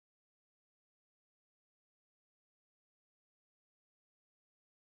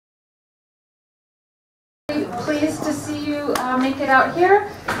make it out here.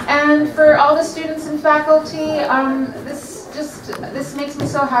 And for all the students and faculty, this makes me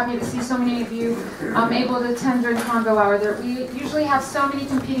so happy to see so many of you able to attend during Convo Hour. We usually have so many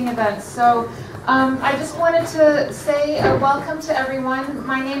competing events. So I just wanted to say welcome to everyone.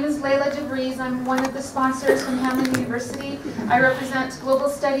 My name is Layla DeVries. I'm one of the sponsors from Hamline University. I represent Global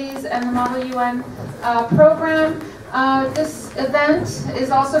Studies and the Model UN program. This event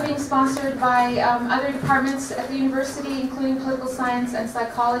is also being sponsored by other departments at the university, including political science and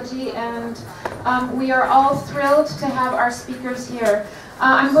psychology, and we are all thrilled to have our speakers here.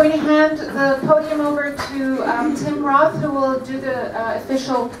 I'm going to hand the podium over to Tim Roth, who will do the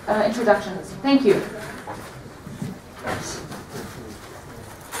official introductions. Thank you.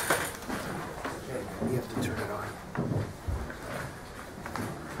 You have to turn it on.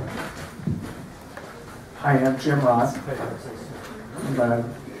 Hi, I'm Jim Roth. I'm a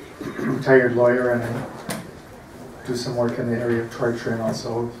retired lawyer, and I do some work in the area of torture and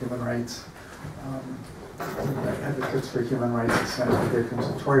also human rights. Advocates for human rights, the Center for Victims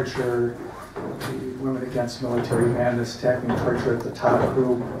of Torture, the Women Against Military Madness, Tackling Torture at the Top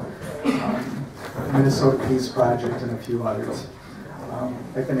group, the Minnesota Peace Project, and a few others.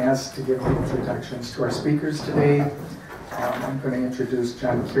 I've been asked to give the introductions to our speakers today. I'm going to introduce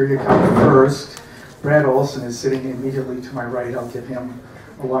John Kiriakou first. Brad Olson is sitting immediately to my right. I'll give him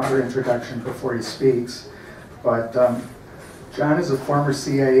a longer introduction before he speaks. But John is a former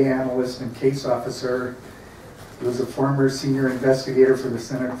CIA analyst and case officer. He was a former senior investigator for the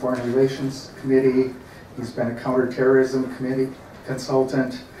Senate Foreign Relations Committee. He's been a counterterrorism committee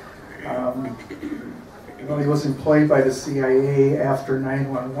consultant. When he was employed by the CIA after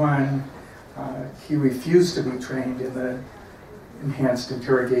 9/11, he refused to be trained in the enhanced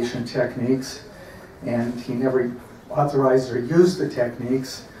interrogation techniques, and he never authorized or used the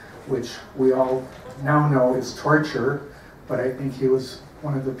techniques, which we all now know is torture, but I think he was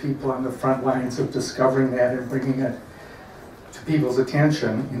one of the people on the front lines of discovering that and bringing it to people's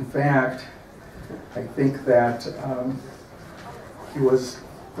attention. In fact, I think that he was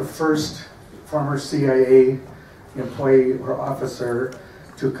the first former CIA employee or officer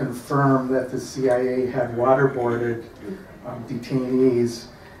to confirm that the CIA had waterboarded detainees,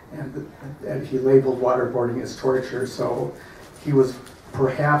 and that he labeled waterboarding as torture. So he was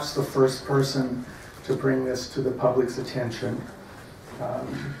perhaps the first person to bring this to the public's attention.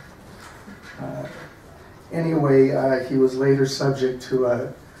 Anyway, he was later subject to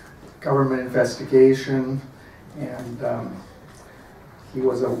a government investigation, and he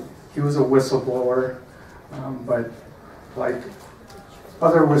was a whistleblower, but like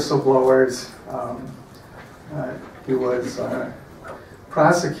other whistleblowers, he was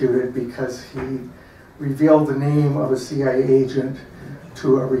prosecuted because he revealed the name of a CIA agent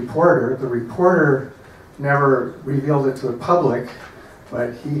to a reporter. The reporter never revealed it to the public,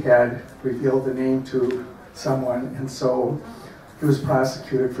 but he had revealed the name to someone, and so he was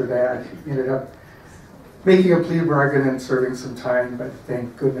prosecuted for that. He ended up making a plea bargain and serving some time, but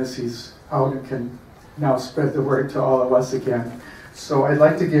thank goodness he's out and can now spread the word to all of us again. So I'd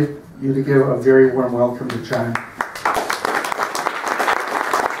like to give a very warm welcome to John.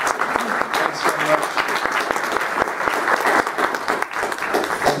 Thanks very much.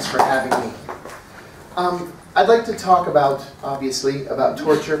 Thanks for having me. I'd like to talk about, obviously, about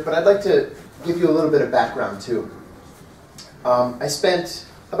torture, but I'd like to give you a little bit of background too. I spent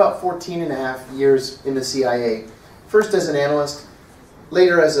about 14.5 years in the CIA, first as an analyst,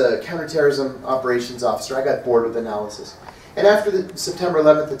 later as a counterterrorism operations officer. I got bored with analysis. And after the September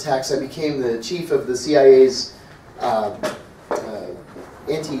 11th attacks, I became the chief of the CIA's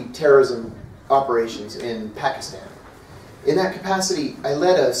anti-terrorism operations in Pakistan. In that capacity, I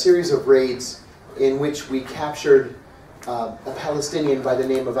led a series of raids in which we captured a Palestinian by the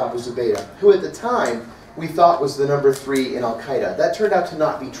name of Abu Zubaydah, who at the time we thought was the number 3 in Al-Qaeda. That turned out to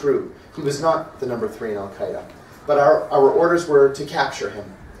not be true. He was not the number 3 in Al-Qaeda. But our orders were to capture him.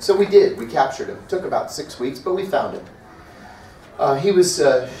 So we did. We captured him. It took about 6 weeks, but we found him. He was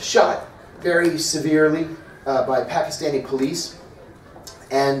shot very severely by Pakistani police,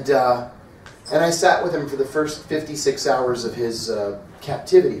 and I sat with him for the first 56 hours of his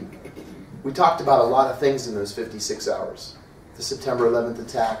captivity. We talked about a lot of things in those 56 hours. The September 11th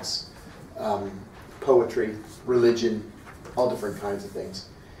attacks, poetry, religion, all different kinds of things.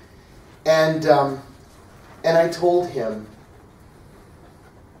 And I told him,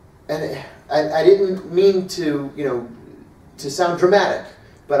 and I didn't mean to, to sound dramatic,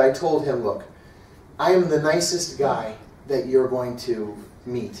 but I told him, look, I am the nicest guy that you're going to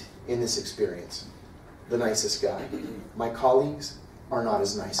meet in this experience. The nicest guy. My colleagues are not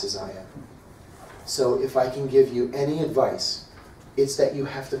as nice as I am. So if I can give you any advice, It's that you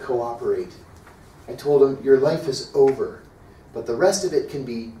have to cooperate. I told him, your life is over, but the rest of it can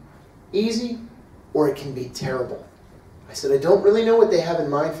be easy or it can be terrible. I said, I don't really know what they have in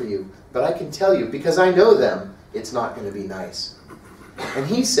mind for you, but I can tell you, because I know them, it's not going to be nice. And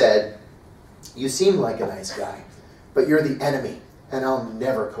he said, you seem like a nice guy, but you're the enemy, and I'll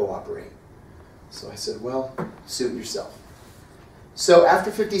never cooperate. So I said, well, suit yourself. So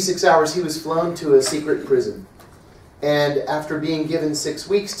after 56 hours, he was flown to a secret prison. And after being given 6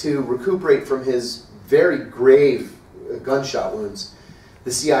 weeks to recuperate from his very grave gunshot wounds,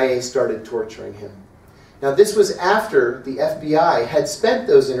 the CIA started torturing him. Now, this was after the FBI had spent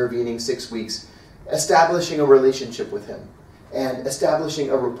those intervening 6 weeks establishing a relationship with him and establishing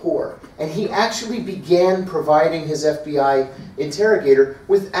a rapport. And he actually began providing his FBI interrogator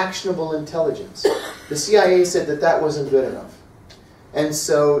with actionable intelligence. The CIA said that that wasn't good enough. And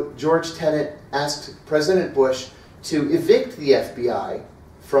so George Tenet asked President Bush to evict the FBI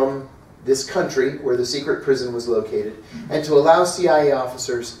from this country where the secret prison was located and to allow CIA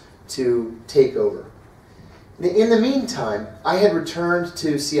officers to take over. In the meantime, I had returned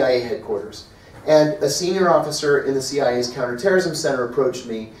to CIA headquarters, and a senior officer in the CIA's counterterrorism center approached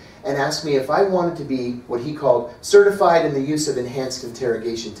me and asked me if I wanted to be what he called certified in the use of enhanced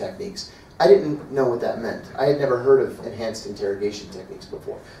interrogation techniques. I didn't know what that meant. I had never heard of enhanced interrogation techniques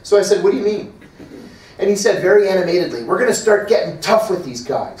before. So I said, what do you mean? And he said very animatedly, we're going to start getting tough with these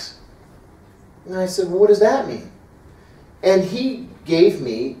guys. And I said, well, what does that mean? And he gave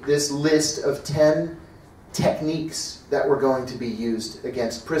me this list of 10 techniques that were going to be used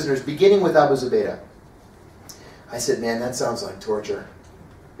against prisoners, beginning with Abu Zubaydah. I said, man, that sounds like torture.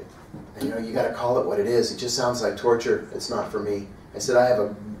 And, you know, you got to call it what it is. It just sounds like torture. It's not for me. I said, I have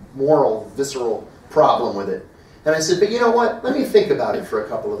a moral, visceral problem with it. And I said, but you know what? Let me think about it for a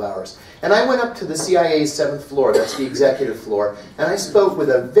couple of hours. And I went up to the CIA's 7th floor, that's the executive floor, and I spoke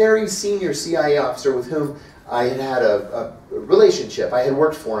with a very senior CIA officer with whom I had had a relationship. I had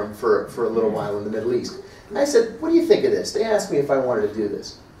worked for him for a little while in the Middle East. And I said, what do you think of this? They asked me if I wanted to do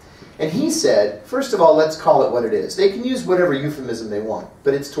this. And he said, first of all, let's call it what it is. They can use whatever euphemism they want,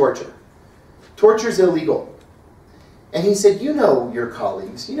 but it's torture. Torture's illegal. And he said, you know your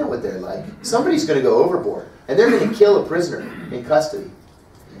colleagues, you know what they're like. Somebody's going to go overboard, and they're going to kill a prisoner in custody.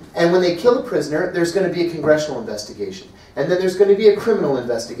 And when they kill a prisoner, there's going to be a congressional investigation. And then there's going to be a criminal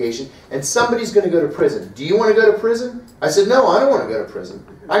investigation, and somebody's going to go to prison. Do you want to go to prison? I said, no, I don't want to go to prison.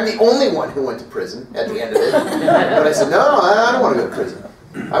 I'm the only one who went to prison at the end of it. But I said, no, I don't want to go to prison.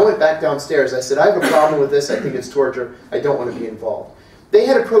 I went back downstairs. I said, I have a problem with this. I think it's torture. I don't want to be involved. They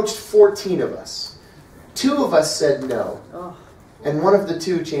had approached 14 of us. 2 of us said no, and one of the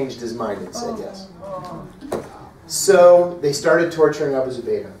 2 changed his mind and said yes. So they started torturing Abu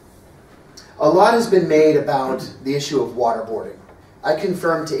Zubaydah. A lot has been made about the issue of waterboarding. I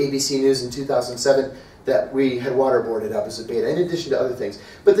confirmed to ABC News in 2007 that we had waterboarded Abu Zubaydah, in addition to other things.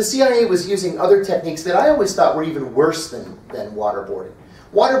 But the CIA was using other techniques that I always thought were even worse than waterboarding.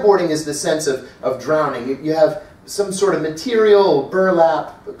 Waterboarding is the sense of drowning. You have some sort of material,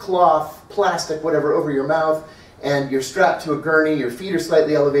 burlap, cloth, plastic, whatever, over your mouth, and you're strapped to a gurney, your feet are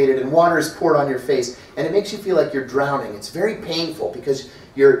slightly elevated, and water is poured on your face, and it makes you feel like you're drowning. It's very painful because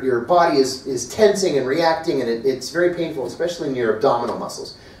your body is tensing and reacting, and it's very painful, especially in your abdominal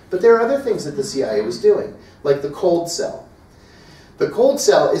muscles. But there are other things that the CIA was doing, like the cold cell. The cold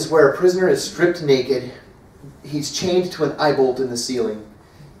cell is where a prisoner is stripped naked, he's chained to an eye bolt in the ceiling,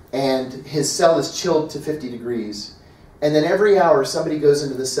 and his cell is chilled to 50 degrees. And then every hour somebody goes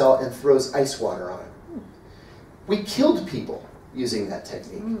into the cell and throws ice water on it. We killed people using that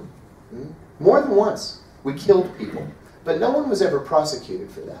technique. More than once. We killed people. But no one was ever prosecuted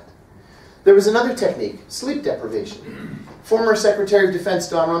for that. There was another technique, sleep deprivation. Former Secretary of Defense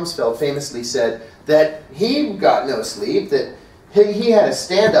Don Rumsfeld famously said that he got no sleep, that he had a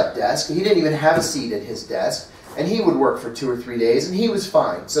stand-up desk, he didn't even have a seat at his desk, and he would work for 2 or 3 days, and he was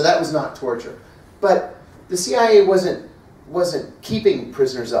fine. So that was not torture. But the CIA wasn't keeping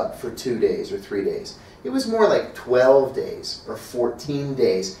prisoners up for 2 days or 3 days. It was more like 12 days or 14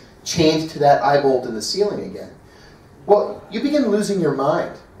 days, chained to that eye bolt in the ceiling again. Well, you begin losing your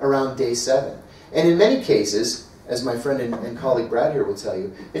mind around day 7. And in many cases, as my friend and colleague Brad here will tell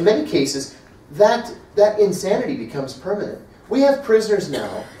you, in many cases, that insanity becomes permanent. We have prisoners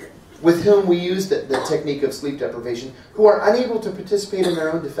now with whom we use the technique of sleep deprivation, who are unable to participate in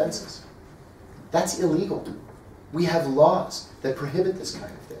their own defenses. That's illegal. We have laws that prohibit this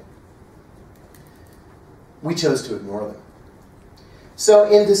kind of thing. We chose to ignore them. So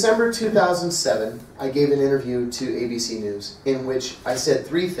in December 2007, I gave an interview to ABC News in which I said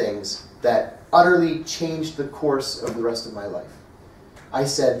 3 things that utterly changed the course of the rest of my life. I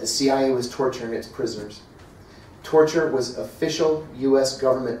said the CIA was torturing its prisoners. Torture was official US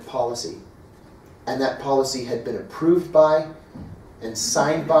government policy, and that policy had been approved by and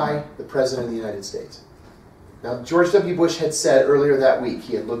signed by the President of the United States. Now, George W. Bush had said earlier that week,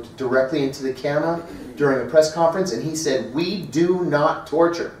 he had looked directly into the camera during a press conference, and he said, "We do not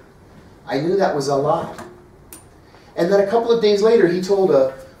torture." I knew that was a lie. And then a couple of days later, he told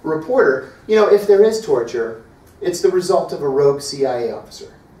a reporter, you know, if there is torture, it's the result of a rogue CIA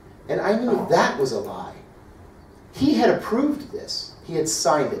officer. And I knew that was a lie. He had approved this. He had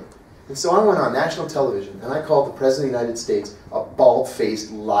signed it. And so I went on national television, and I called the President of the United States a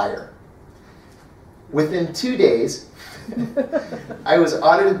bald-faced liar. Within 2 days, I was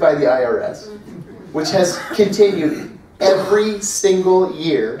audited by the IRS, which has continued every single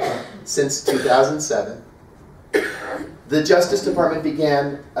year since 2007. The Justice Department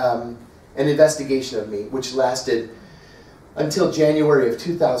began an investigation of me, which lasted until January of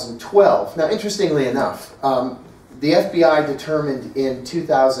 2012. Now, interestingly enough, the FBI determined in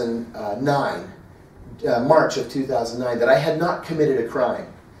 2009, March of 2009, that I had not committed a crime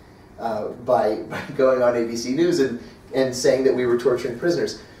by going on ABC News and saying that we were torturing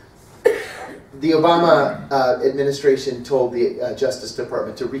prisoners. The Obama administration told the Justice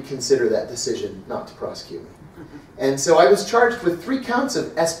Department to reconsider that decision not to prosecute me. And so I was charged with 3 counts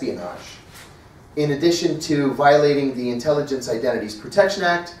of espionage, in addition to violating the Intelligence Identities Protection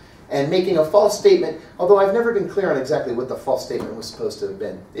Act and making a false statement, although I've never been clear on exactly what the false statement was supposed to have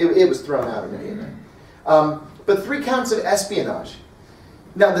been. It was thrown out in any event. But 3 counts of espionage.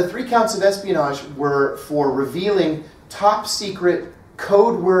 Now, the 3 counts of espionage were for revealing top secret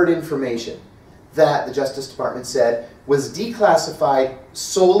code word information that the Justice Department said was declassified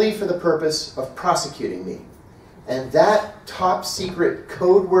solely for the purpose of prosecuting me. And that top secret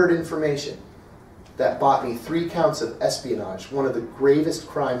code word information that bought me 3 counts of espionage, one of the gravest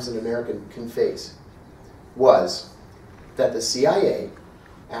crimes an American can face, was that the CIA,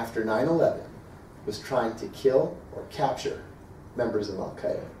 after 9/11, was trying to kill or capture members of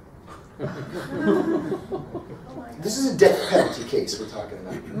Al-Qaeda. This is a death penalty case we're talking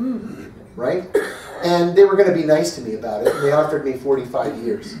about, right? And they were going to be nice to me about it, and they offered me 45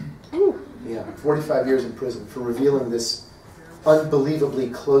 years. Yeah, 45 years in prison for revealing this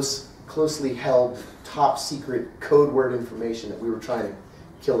unbelievably closely held, top secret code word information that we were trying to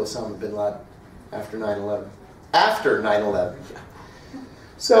kill Osama bin Laden after 9/11. After 9/11.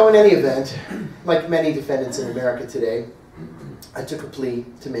 So in any event, like many defendants in America today, I took a plea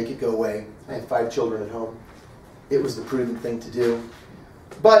to make it go away. I have 5 children at home. It was the prudent thing to do.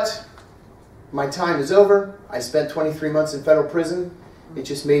 But my time is over. I spent 23 months in federal prison. It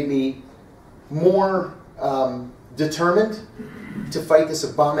just made me more determined to fight this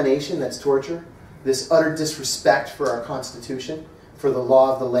abomination that's torture, this utter disrespect for our Constitution, for the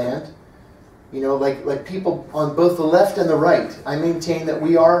law of the land. You know, like people on both the left and the right, I maintain that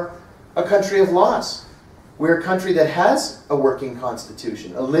we are a country of laws. We're a country that has a working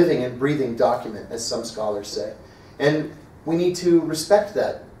constitution, a living and breathing document, as some scholars say. And we need to respect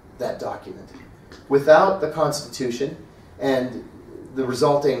that document. Without the Constitution and the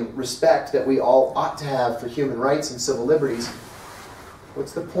resulting respect that we all ought to have for human rights and civil liberties,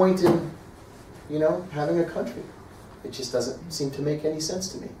 what's the point in, you know, having a country? It just doesn't seem to make any sense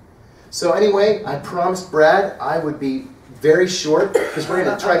to me. So anyway, I promised Brad I would be very short, because we're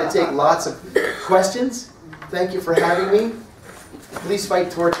going to try to take lots of questions. Thank you for having me. Please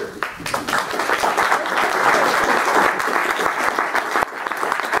fight torture.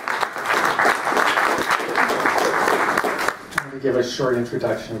 I'm going to give a short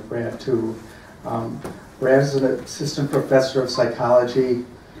introduction of Brad too. Brad is an assistant professor of psychology.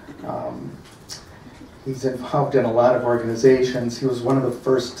 He's involved in a lot of organizations. He was one of the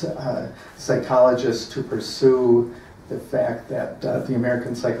first psychologists to pursue the fact that the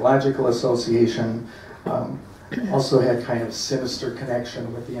American Psychological Association also had kind of sinister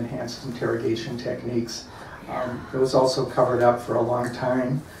connection with the enhanced interrogation techniques. It was also covered up for a long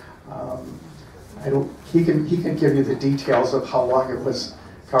time. He can give you the details of how long it was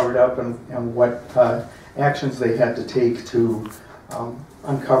covered up and what actions they had to take to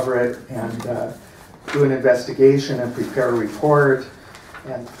uncover it and do an investigation and prepare a report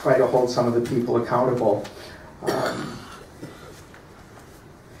and try to hold some of the people accountable.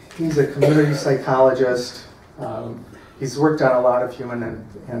 He's a community psychologist. He's worked on a lot of human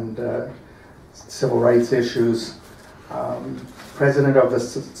and civil rights issues. President of the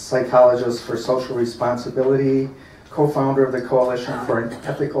Psychologists for Social Responsibility, co-founder of the Coalition for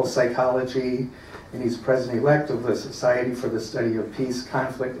Ethical Psychology, and he's president-elect of the Society for the Study of Peace,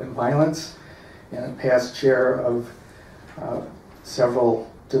 Conflict, and Violence, and a past chair of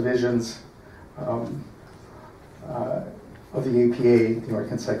several divisions of the APA, the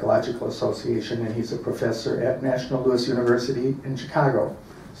American Psychological Association, and he's a professor at National Louis University in Chicago.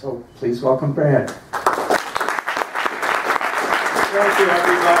 So please welcome Brad. Thank you,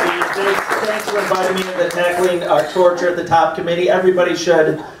 everybody. Thanks for inviting me to the Tackling Torture at the Top Committee. Everybody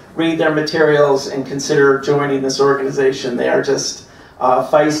should read their materials and consider joining this organization. They are just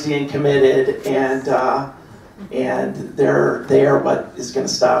feisty and committed, and they are what is going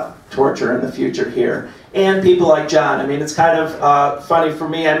to stop torture in the future here. And people like John. I mean, it's kind of funny for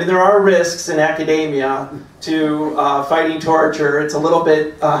me. I mean, there are risks in academia to fighting torture. It's a little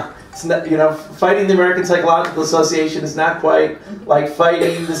bit, it's not, you know, fighting the American Psychological Association is not quite like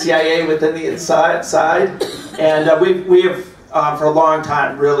fighting the CIA within the side. And we have, for a long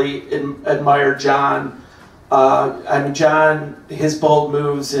time, really admired John. I mean, John, his bold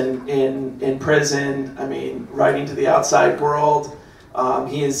moves in prison, I mean, writing to the outside world.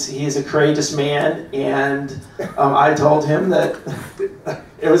 He is a courageous man, and I told him that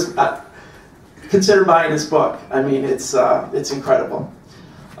it was consider buying his book. I mean, it's incredible.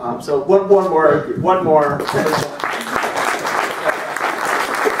 So one more.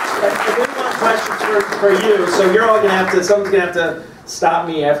 Questions for you. So you're all gonna have to. Someone's gonna have to stop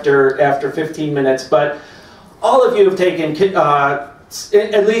me after 15 minutes. But all of you have taken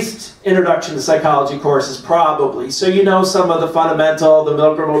at least introduction to psychology courses, probably. So you know some of the fundamental, the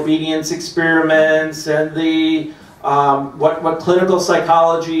Milgram obedience experiments, and the what clinical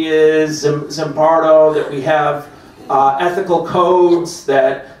psychology is, Zimbardo, that we have ethical codes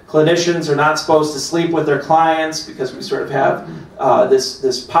that clinicians are not supposed to sleep with their clients because we sort of have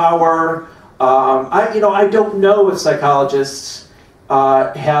this power. I don't know if psychologists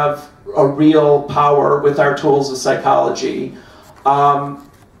have a real power with our tools of psychology.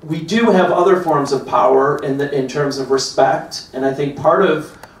 We do have other forms of power in terms of respect, and I think part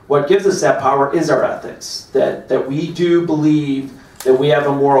of what gives us that power is our ethics, that we do believe that we have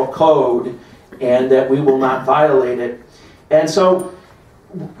a moral code and that we will not violate it. And so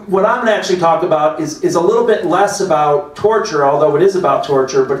what I'm going to actually talk about is a little bit less about torture, although it is about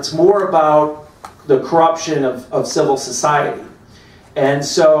torture, but it's more about the corruption of civil society. And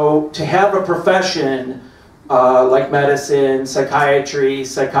so to have a profession like medicine, psychiatry,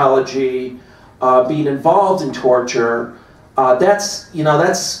 psychology, being involved in torture, that's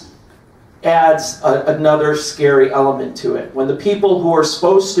adds another scary element to it. When the people who are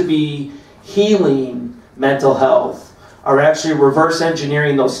supposed to be healing mental health are actually reverse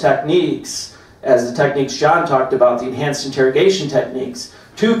engineering those techniques, as the techniques John talked about, the enhanced interrogation techniques,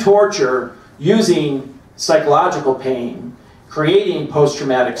 to torture using psychological pain, creating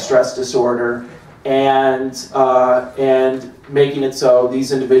post-traumatic stress disorder, and making it so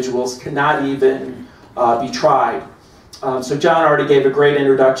these individuals cannot even be tried. So John already gave a great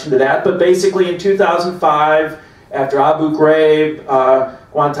introduction to that, but basically in 2005, after Abu Ghraib,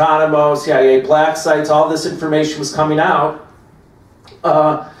 Guantanamo, CIA black sites, all this information was coming out,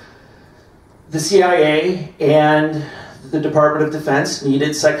 the CIA and the Department of Defense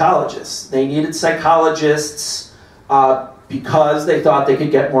needed psychologists. They needed psychologists because they thought they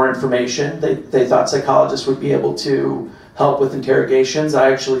could get more information. They thought psychologists would be able to help with interrogations.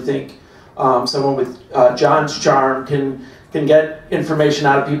 I actually think someone with John's charm can get information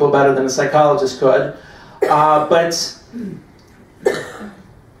out of people better than a psychologist could. But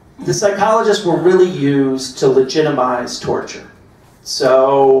the psychologists were really used to legitimize torture.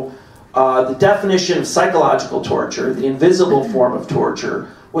 So the definition of psychological torture, the invisible form of torture,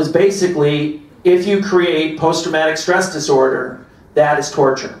 was basically if you create post-traumatic stress disorder, that is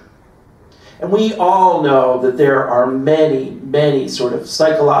torture. And we all know that there are many, many sort of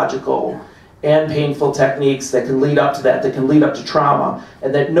psychological and painful techniques that can lead up to that can lead up to trauma,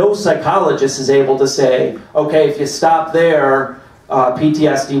 and that no psychologist is able to say, okay, if you stop there,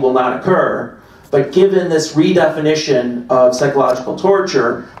 PTSD will not occur. But given this redefinition of psychological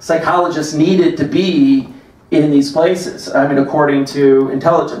torture, psychologists needed to be in these places. I mean, according to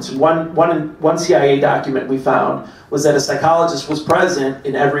intelligence. One CIA document we found was that a psychologist was present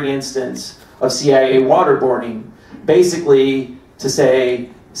in every instance of CIA waterboarding, basically to say,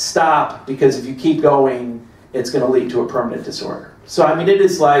 stop, because if you keep going, it's going to lead to a permanent disorder. So, I mean, it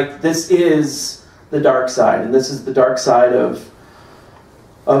is like, this is the dark side, and this is the dark side of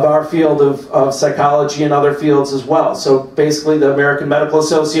our field of psychology and other fields as well. So basically the American Medical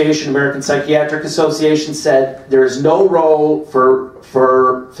Association, American Psychiatric Association said there is no role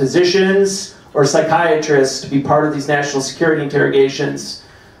for physicians or psychiatrists to be part of these national security interrogations.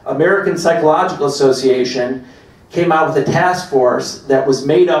 American Psychological Association came out with a task force that was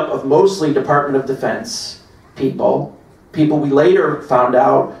made up of mostly Department of Defense people, people we later found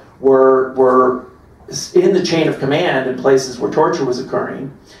out were in the chain of command in places where torture was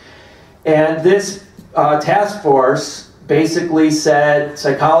occurring. And this task force basically said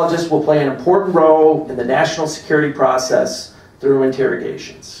psychologists will play an important role in the national security process through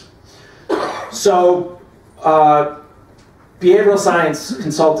interrogations. So behavioral science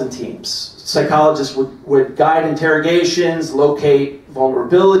consultant teams, psychologists would guide interrogations, locate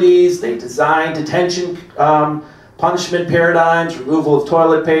vulnerabilities, they designed detention punishment paradigms, removal of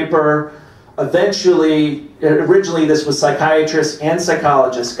toilet paper. Originally this was psychiatrists and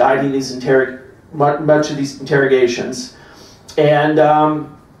psychologists guiding these much of these interrogations. And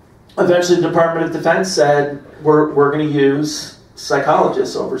eventually the Department of Defense said, we're going to use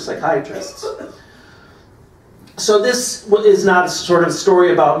psychologists over psychiatrists. So this is not a sort of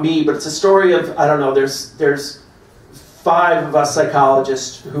story about me, but it's a story of, I don't know, there's 5 of us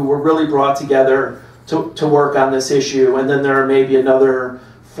psychologists who were really brought together to work on this issue, and then there are maybe another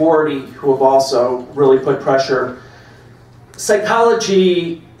 40 who have also really put pressure.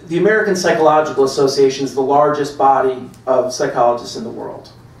 Psychology, the American Psychological Association is the largest body of psychologists in the world.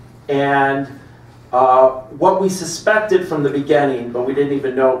 And what we suspected from the beginning, but we didn't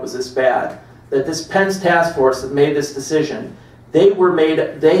even know it was this bad, that this Penn's task force that made this decision, these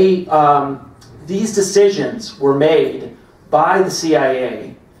decisions were made by the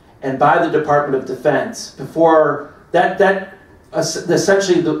CIA and by the Department of Defense before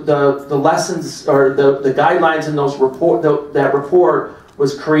essentially the lessons or the guidelines in those that report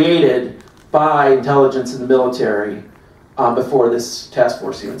was created by intelligence in the military before this task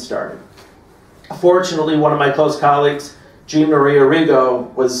force even started. Fortunately, one of my close colleagues, Jean Maria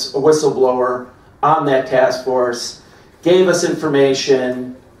Rigo, was a whistleblower on that task force, gave us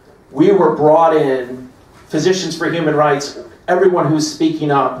information. We were brought in, Physicians for Human Rights, everyone who's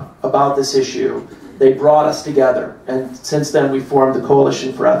speaking up about this issue, they brought us together. And since then, we formed the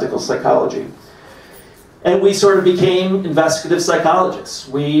Coalition for Ethical Psychology. And we sort of became investigative psychologists.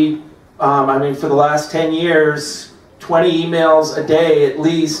 We, I mean, for the last 10 years, 20 emails a day at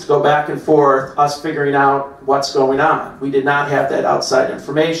least go back and forth, us figuring out what's going on. We did not have that outside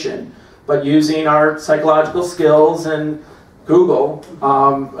information, but using our psychological skills and Google,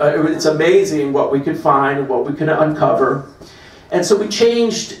 it's amazing what we could find and what we could uncover. And so we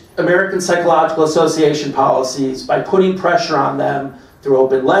changed American Psychological Association policies by putting pressure on them through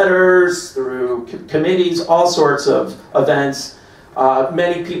open letters, through committees, all sorts of events.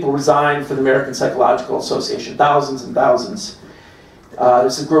 Many people resigned for the American Psychological Association, thousands and thousands.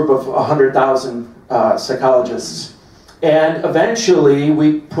 There's a group of 100,000 psychologists. And eventually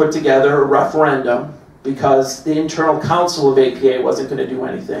we put together a referendum because the internal council of APA wasn't going to do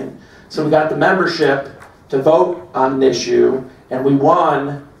anything. So we got the membership to vote on an issue, and we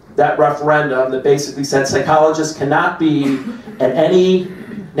won that referendum that basically said psychologists cannot be at any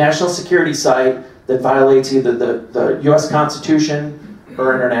national security site that violates either the US Constitution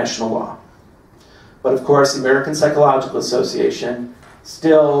or international law. But of course, the American Psychological Association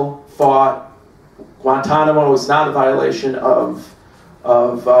still fought Guantanamo was not a violation of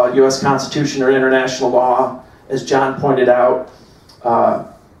US Constitution or international law. As John pointed out,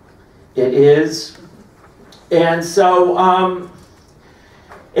 it is. And so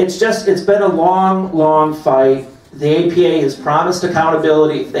it's been a long, long fight. The APA has promised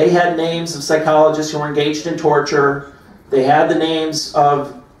accountability. They had names of psychologists who were engaged in torture. They had the names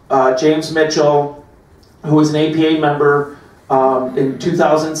of James Mitchell, who was an APA member in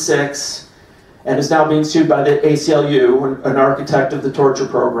 2006, and is now being sued by the ACLU, an architect of the torture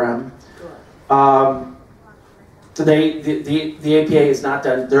program. The APA has not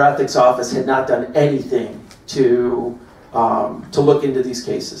done, their ethics office had not done anything to look into these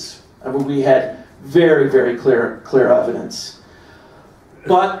cases. I mean, we had very, very clear evidence.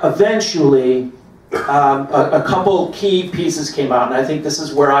 But eventually, a couple key pieces came out, and I think this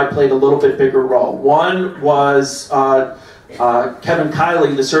is where I played a little bit bigger role. One was Kevin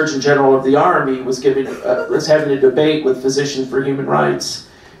Kiley, the Surgeon General of the Army, was having a debate with Physicians for Human Rights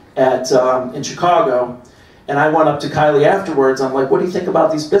in Chicago, and I went up to Kiley afterwards. I'm like, "What do you think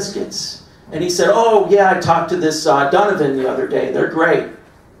about these biscuits?" And he said, "Oh yeah, I talked to this Donovan the other day. They're great."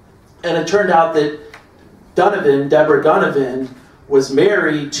 And it turned out that Deborah Donovan, was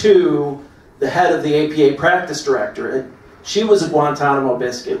married to the head of the APA practice director. She was a Guantanamo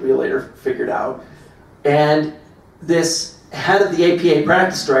biscuit, we later figured out. And this head of the APA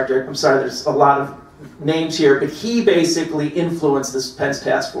practice director, I'm sorry, there's a lot of names here, but he basically influenced this Penn's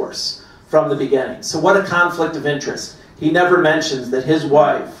task force from the beginning. So what a conflict of interest. He never mentions that his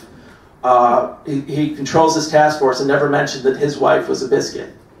wife, he controls this task force and never mentioned that his wife was a biscuit.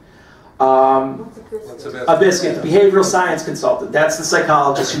 A biscuit, the behavioral science consultant. That's the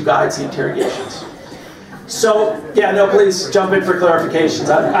psychologist who guides the interrogations. So, yeah, no, please jump in for clarifications.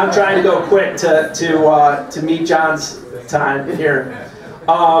 I'm trying to go quick to meet John's time here.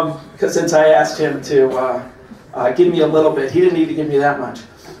 Because since I asked him to give me a little bit, he didn't need to give me that much.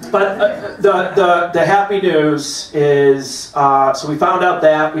 But the happy news is, so we found out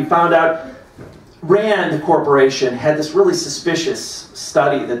Rand Corporation had this really suspicious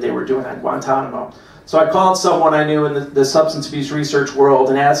study that they were doing on Guantanamo. So I called someone I knew in the substance abuse research world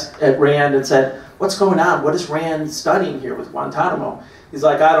and asked at Rand and said, what's going on? What is Rand studying here with Guantanamo? He's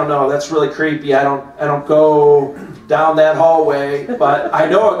like, I don't know, that's really creepy. I don't go down that hallway, but I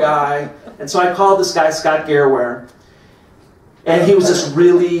know a guy. And so I called this guy, Scott Garware. And he was this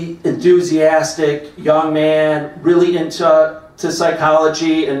really enthusiastic young man, really into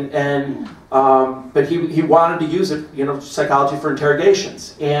psychology, but he wanted to use it, psychology for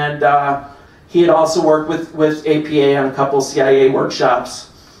interrogations. And he had also worked with APA on a couple of CIA workshops.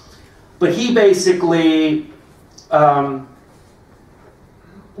 But he basically,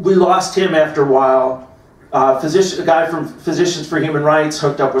 we lost him after a while. A guy from Physicians for Human Rights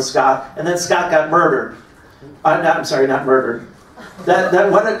hooked up with Scott, and then Scott got murdered. I'm sorry, not murdered.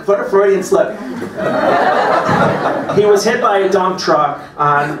 What a Freudian slip. He was hit by a dump truck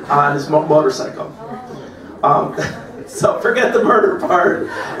on his motorcycle. So forget the murder part.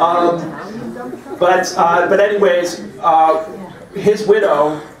 But anyways, his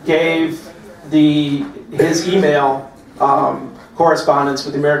widow gave his email correspondence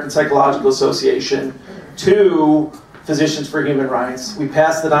with the American Psychological Association to Physicians for Human Rights. We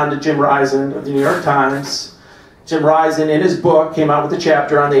passed it on to Jim Risen of the New York Times. Jim Risen, in his book, came out with a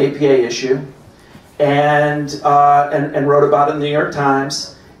chapter on the APA issue and wrote about it in the New York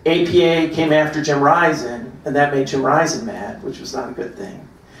Times. APA came after Jim Risen, and that made Jim Risen mad, which was not a good thing.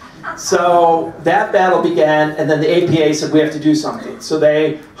 So that battle began, and then the APA said, we have to do something. So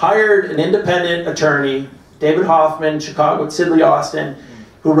they hired an independent attorney, David Hoffman, Chicago, Sidley Austin,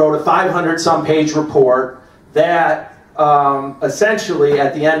 who wrote a 500-some page report that essentially,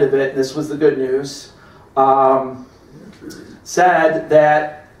 at the end of it, this was the good news, said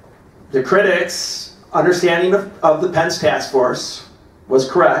that the critics' understanding of the Pence Task Force was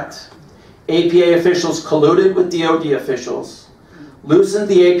correct. APA officials colluded with DOD officials, loosened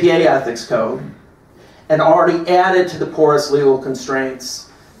the APA ethics code, and already added to the porous legal constraints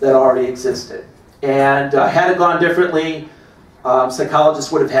that already existed. And had it gone differently,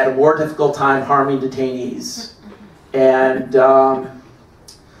 psychologists would have had a more difficult time harming detainees. And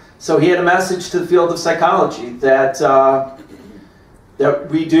so he had a message to the field of psychology that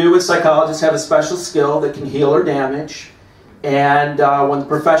we do as psychologists have a special skill that can heal or damage. And when the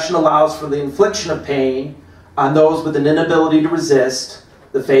profession allows for the infliction of pain on those with an inability to resist,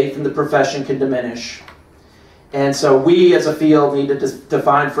 the faith in the profession can diminish. And so we as a field need to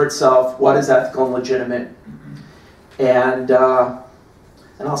define for itself what is ethical and legitimate. And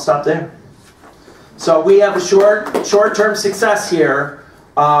I'll stop there. So we have a short-term success here,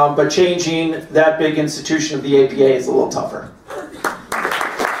 but changing that big institution of the APA is a little tougher.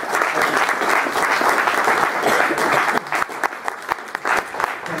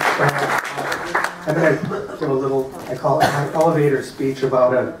 I'm going to give a little, I call it an elevator speech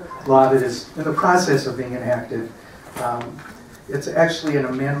about a law that is in the process of being enacted. It's actually an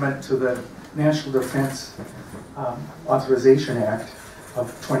amendment to the National Defense Authorization Act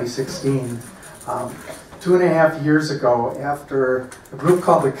of 2016. 2.5 years ago, after a group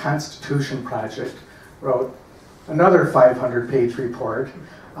called the Constitution Project wrote another 500-page report.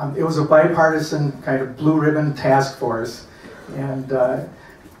 It was a bipartisan kind of blue ribbon task force, and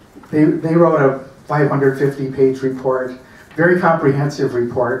they wrote a 550-page report, very comprehensive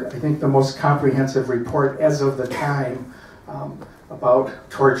report, I think the most comprehensive report as of the time about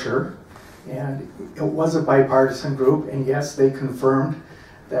torture. And it was a bipartisan group, and yes, they confirmed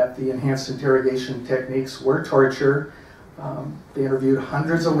that the enhanced interrogation techniques were torture. They interviewed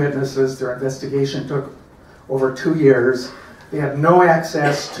hundreds of witnesses. Their investigation took over 2 years. They had no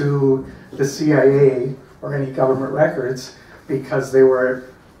access to the CIA or any government records because they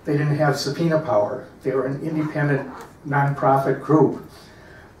didn't have subpoena power. They were an independent, nonprofit group.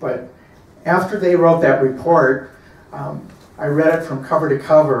 But after they wrote that report, I read it from cover to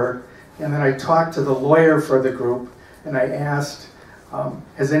cover, and then I talked to the lawyer for the group, and I asked,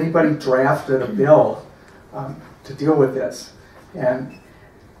 has anybody drafted a bill to deal with this? And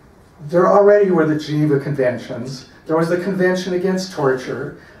there already were the Geneva Conventions. There was the Convention Against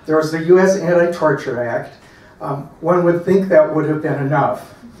Torture. There was the U.S. Anti-Torture Act. One would think that would have been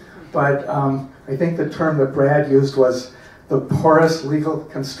enough. But I think the term that Brad used was the porous legal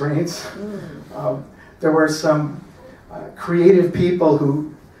constraints. There were some creative people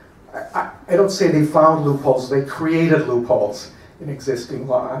who, I don't say they found loopholes, they created loopholes in existing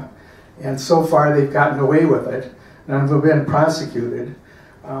law. And so far they've gotten away with it. None of them have been prosecuted.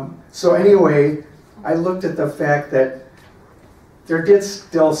 So anyway, I looked at the fact that there did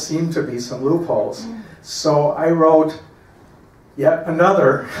still seem to be some loopholes. So I wrote yet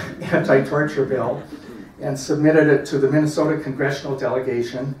another anti-torture bill and submitted it to the Minnesota congressional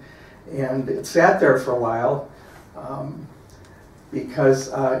delegation. And it sat there for a while because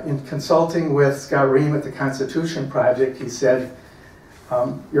in consulting with Scott Ream at the Constitution Project, he said,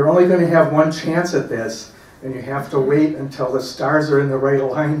 you're only going to have one chance at this, and you have to wait until the stars are in the right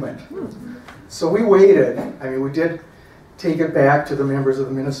alignment. So we waited. I mean, we did take it back to the members of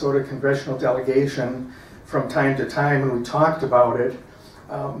the Minnesota congressional delegation from time to time, and we talked about it.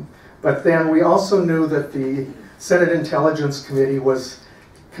 But then we also knew that the Senate Intelligence Committee was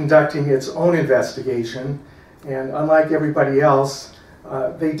conducting its own investigation, and unlike everybody else,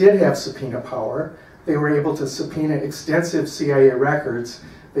 they did have subpoena power. They were able to subpoena extensive CIA records.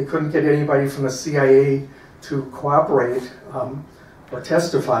 They couldn't get anybody from the CIA to cooperate or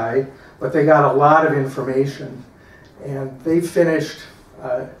testify, but they got a lot of information. And they finished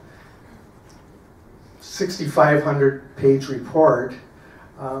a 6,500-page report,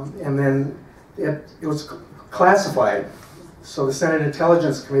 and then it was classified. So the Senate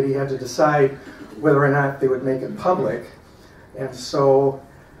Intelligence Committee had to decide whether or not they would make it public. And so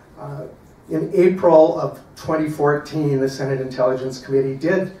in April of 2014, the Senate Intelligence Committee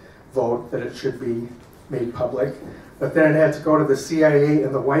did vote that it should be made public, but then it had to go to the CIA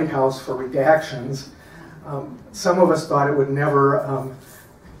and the White House for redactions. Some of us thought it would never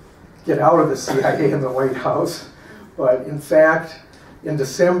get out of the CIA and the White House, but in fact, in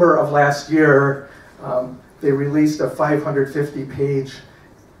December of last year, they released a 550-page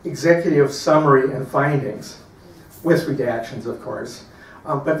executive summary and findings, with redactions, of course.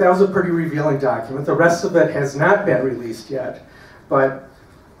 But that was a pretty revealing document. The rest of it has not been released yet, but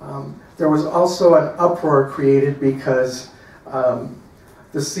there was also an uproar created because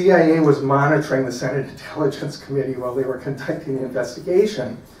the CIA was monitoring the Senate Intelligence Committee while they were conducting the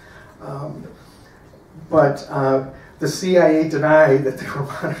investigation. But the CIA denied that they were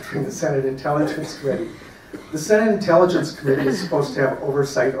monitoring the Senate Intelligence Committee. The Senate Intelligence Committee is supposed to have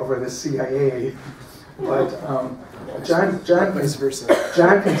oversight over the CIA, but John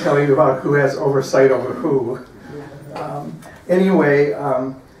can tell you about who has oversight over who. Anyway,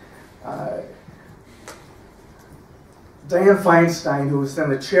 Dianne Feinstein, who was then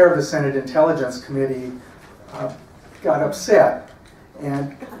the chair of the Senate Intelligence Committee, got upset.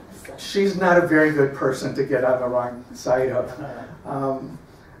 And she's not a very good person to get on the wrong side of.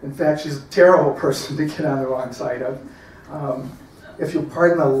 In fact, she's a terrible person to get on the wrong side of. If you'll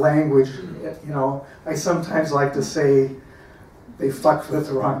pardon the language, you know, I sometimes like to say they fucked with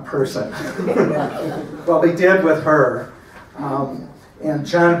the wrong person. Well, they did with her. And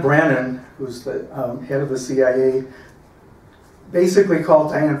John Brennan, who's the head of the CIA, basically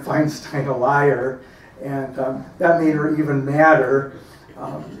called Dianne Feinstein a liar, and that made her even madder.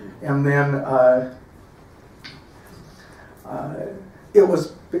 And then it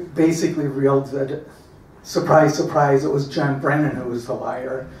was basically revealed that, surprise, surprise, it was John Brennan who was the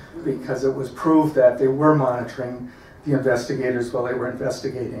liar, because it was proved that they were monitoring the investigators while they were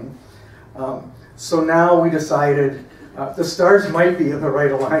investigating. So now we decided the stars might be in the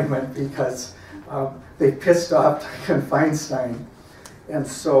right alignment because they pissed off Dianne Feinstein. And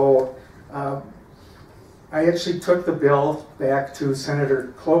so I actually took the bill back to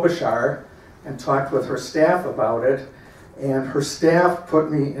Senator Klobuchar and talked with her staff about it. And her staff put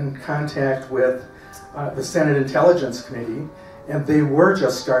me in contact with the Senate Intelligence Committee, and they were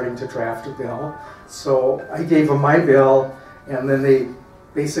just starting to draft a bill. So I gave them my bill, and then they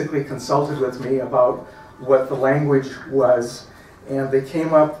basically consulted with me about what the language was, and they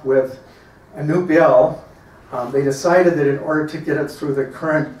came up with a new bill. They decided that in order to get it through the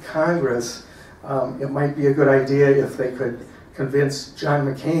current Congress, it might be a good idea if they could convince John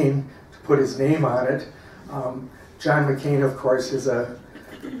McCain to put his name on it. John McCain, of course, is a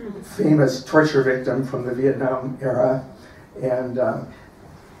famous torture victim from the Vietnam era, and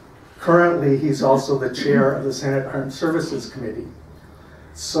currently he's also the chair of the Senate Armed Services Committee.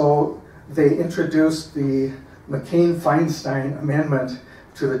 So they introduced the McCain-Feinstein Amendment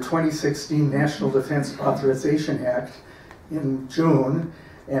to the 2016 National Defense Authorization Act in June,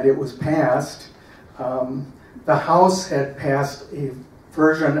 and it was passed. The House had passed a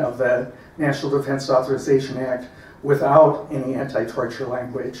version of the National Defense Authorization Act without any anti-torture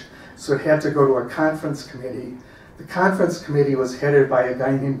language, so it had to go to a conference committee. The conference committee was headed by a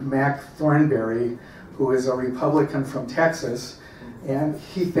guy named Mac Thornberry, who is a Republican from Texas, and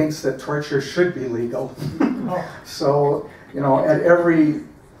he thinks that torture should be legal. So, you know,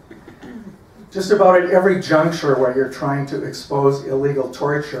 just about at every juncture where you're trying to expose illegal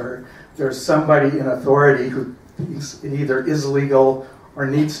torture, there's somebody in authority who thinks it either is legal or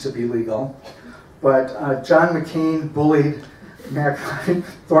needs to be legal. But John McCain bullied Mac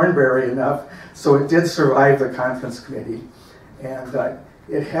Thornberry enough, so it did survive the conference committee. And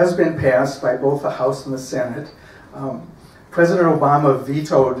it has been passed by both the House and the Senate. President Obama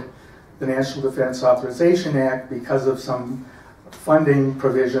vetoed the National Defense Authorization Act because of some funding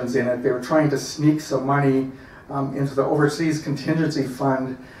provisions in it. They were trying to sneak some money into the Overseas Contingency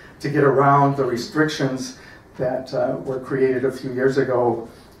Fund to get around the restrictions that were created a few years ago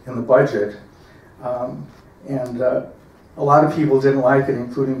in the budget. A lot of people didn't like it,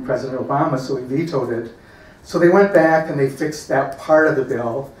 including President Obama, so he vetoed it. So they went back and they fixed that part of the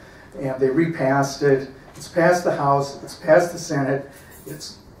bill, and they repassed it. It's passed the House, it's passed the Senate,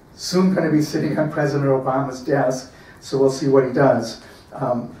 it's soon going to be sitting on President Obama's desk, so we'll see what he does.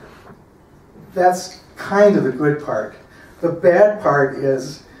 That's kind of the good part. The bad part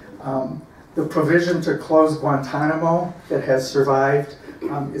is the provision to close Guantanamo that has survived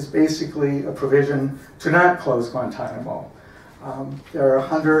is basically a provision to not close Guantanamo. There are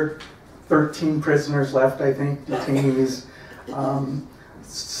 113 prisoners left, I think, detainees.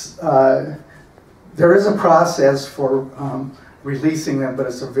 There is a process for releasing them, but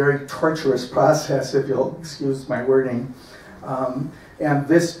it's a very torturous process, if you'll excuse my wording. And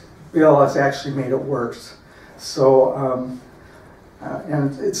this bill has actually made it worse. So,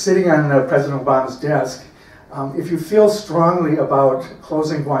 and it's sitting on President Obama's desk. If you feel strongly about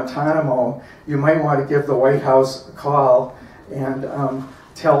closing Guantanamo, you might want to give the White House a call and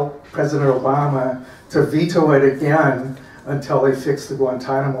tell President Obama to veto it again until they fix the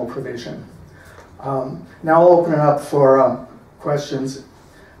Guantanamo provision. Now I'll open it up for questions.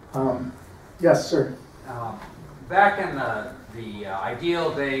 Yes, sir. Back in the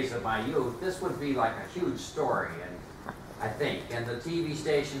ideal days of my youth, this would be like a huge story, and I think, and the TV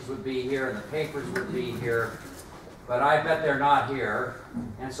stations would be here, and the papers would be here, but I bet they're not here.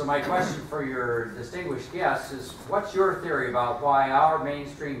 And so my question for your distinguished guests is, what's your theory about why our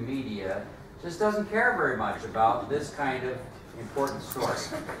mainstream media just doesn't care very much about this kind of important story?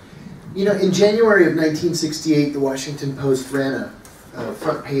 You know, in January of 1968, the Washington Post ran a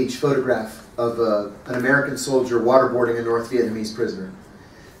front page photograph of an American soldier waterboarding a North Vietnamese prisoner.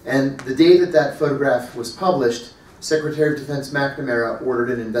 And the day that that photograph was published, Secretary of Defense McNamara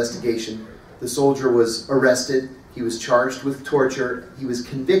ordered an investigation. The soldier was arrested, he was charged with torture, he was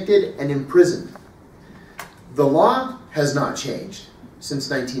convicted and imprisoned. The law has not changed since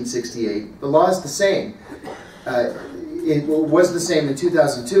 1968. The law is the same. It was the same in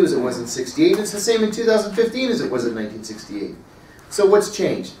 2002 as it was in 68. It's the same in 2015 as it was in 1968. So what's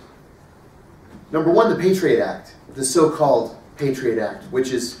changed? Number one, the Patriot Act, the so-called Patriot Act,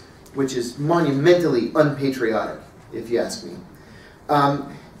 which is monumentally unpatriotic, if you ask me.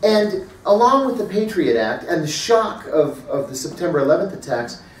 And along with the Patriot Act and the shock of the September 11th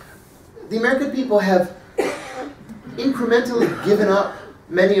attacks, the American people have incrementally given up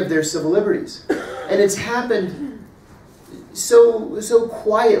many of their civil liberties. And it's happened so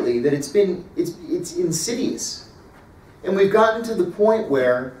quietly that it's insidious. And we've gotten to the point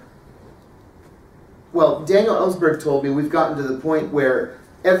where, well, Daniel Ellsberg told me we've gotten to the point where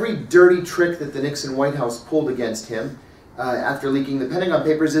every dirty trick that the Nixon White House pulled against him after leaking the Pentagon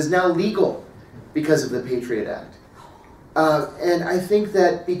Papers is now legal because of the Patriot Act. And I think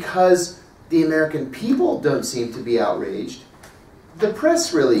that because the American people don't seem to be outraged, the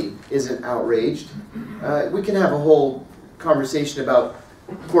press really isn't outraged. We can have a whole conversation about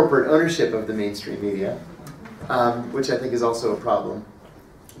corporate ownership of the mainstream media, which I think is also a problem.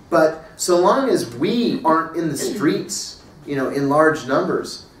 But so long as we aren't in the streets, you know, in large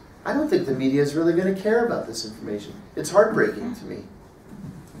numbers, I don't think the media is really going to care about this information. It's heartbreaking to me.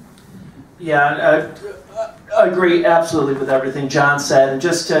 Yeah, I agree absolutely with everything John said. And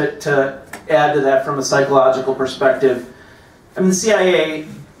just to add to that from a psychological perspective, I mean, the CIA,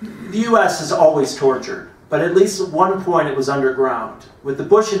 the U.S. has always tortured, but at least at one point it was underground. With the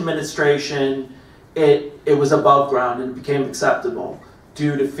Bush administration, it was above ground and it became acceptable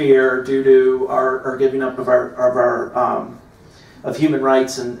due to fear, due to our giving up of human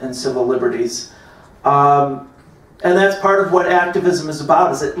rights and civil liberties. And that's part of what activism is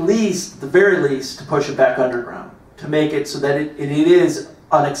about, is at least, the very least, to push it back underground, to make it so that it is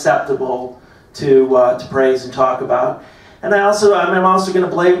unacceptable to praise and talk about. And I'm also going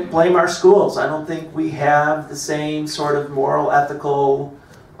to blame our schools. I don't think we have the same sort of moral, ethical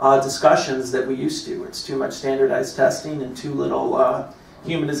discussions that we used to. It's too much standardized testing and too little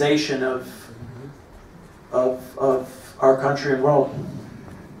humanization of our country and world.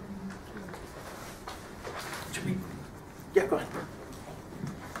 Yeah, go ahead.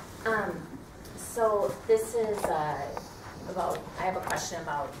 So this is about, I have a question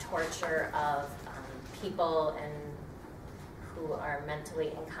about torture of people who are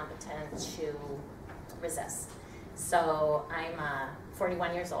mentally incompetent to resist. So I'm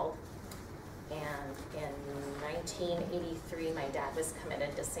 41 years old, and in 1983 my dad was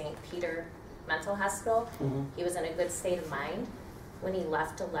committed to St. Peter Mental Hospital. He was in a good state of mind. When he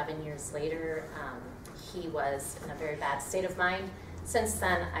left 11 years later, he was in a very bad state of mind. Since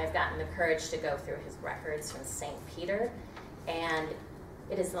then, I've gotten the courage to go through his records from St. Peter, and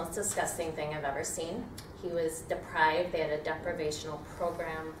it is the most disgusting thing I've ever seen. He was deprived. They had a deprivational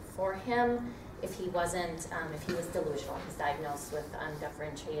program for him if he wasn't, if he was delusional. He was diagnosed with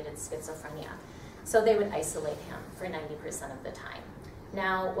undifferentiated schizophrenia. So they would isolate him for 90% of the time.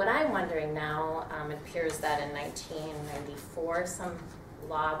 Now, what I'm wondering now, it appears that in 1994 some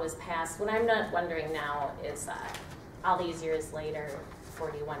law was passed. What I'm not wondering now is all these years later,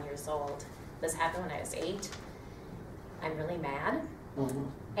 41 years old, this happened when I was 8. I'm really mad.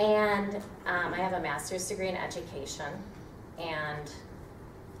 And I have a master's degree in education, and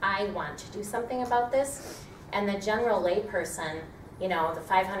I want to do something about this. And the general layperson, you know, the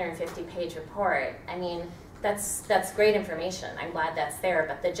 550-page report, I mean, that's great information. I'm glad that's there.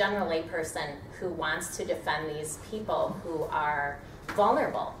 But the general layperson who wants to defend these people who are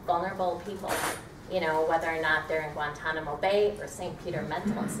vulnerable people, you know, whether or not they're in Guantanamo Bay or St. Peter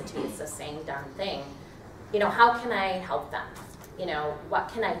Mental Institute, it's the same darn thing. You know, how can I help them? You know, what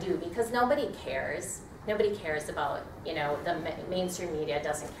can I do? Because nobody cares. Nobody cares about, you know, the mainstream media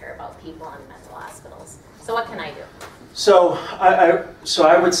doesn't care about people in mental hospitals. So what can I do? So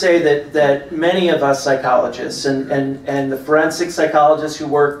I would say that many of us psychologists and the forensic psychologists who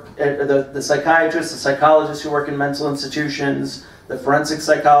work, the psychiatrists, the psychologists who work in mental institutions, the forensic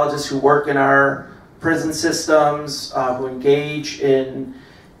psychologists who work in our prison systems, who engage in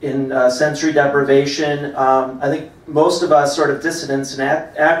sensory deprivation, I think most of us sort of dissidents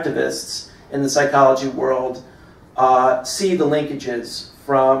and activists in the psychology world see the linkages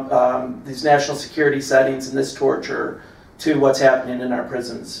from these national security settings and this torture to what's happening in our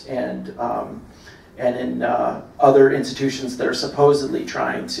prisons and in other institutions that are supposedly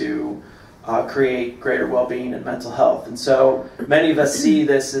trying to create greater well-being and mental health. And so many of us see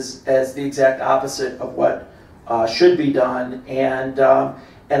this as the exact opposite of what should be done. And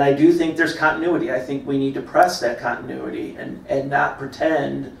I do think there's continuity. I think we need to press that continuity and not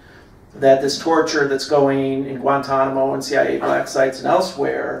pretend that this torture that's going in Guantanamo and CIA black sites and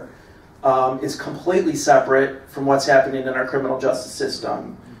elsewhere is completely separate from what's happening in our criminal justice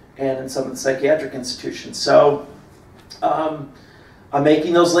system and in some of the psychiatric institutions. So I'm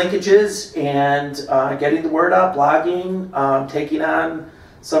making those linkages and getting the word out, blogging, taking on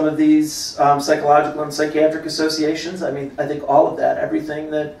some of these psychological and psychiatric associations. I mean, I think all of that, everything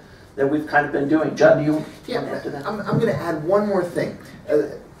that we've kind of been doing. John, do you want to add to that? I'm going to add one more thing.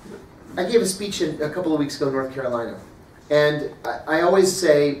 I gave a speech a couple of weeks ago in North Carolina, and I always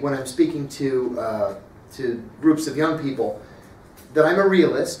say when I'm speaking to groups of young people that I'm a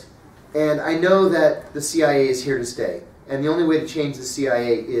realist, and I know that the CIA is here to stay, and the only way to change the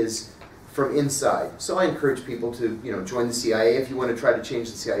CIA is from inside. So I encourage people to, you know, join the CIA if you want to try to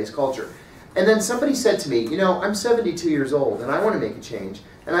change the CIA's culture. And then somebody said to me, you know, I'm 72 years old and I want to make a change,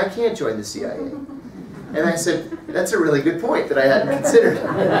 and I can't join the CIA. And I said, that's a really good point that I hadn't considered.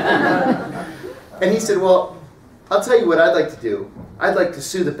 And he said, well, I'll tell you what I'd like to do. I'd like to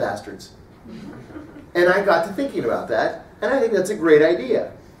sue the bastards. And I got to thinking about that, and I think that's a great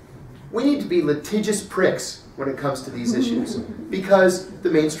idea. We need to be litigious pricks when it comes to these issues, because the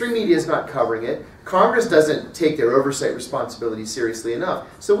mainstream media is not covering it. Congress doesn't take their oversight responsibility seriously enough.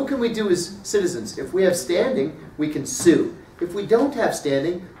 So what can we do as citizens? If we have standing, we can sue. If we don't have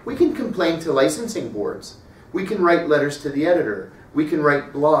standing, we can complain to licensing boards. We can write letters to the editor. We can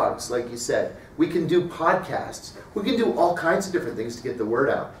write blogs, like you said. We can do podcasts. We can do all kinds of different things to get the word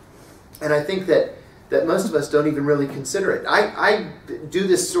out. And I think that most of us don't even really consider it. I do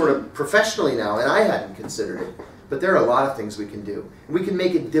this sort of professionally now, and I hadn't considered it. But there are a lot of things we can do. We can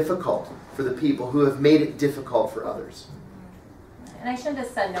make it difficult for the people who have made it difficult for others. And I shouldn't have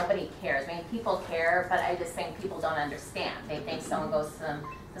said nobody cares. I mean, people care, but I just think people don't understand. They think someone goes to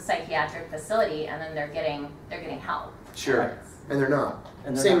the psychiatric facility and then they're getting help. Sure, and they're not.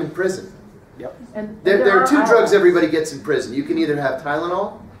 And they're Same not. in prison. Yep. And There are two drugs hours. everybody gets in prison. You can either have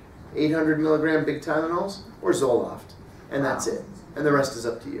Tylenol, 800 milligram big Tylenols, or Zoloft, and that's it. And the rest is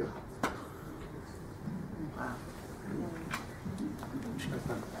up to you.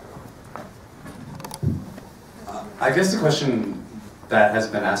 I guess the question that has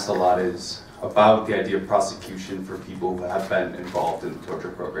been asked a lot is about the idea of prosecution for people who have been involved in the torture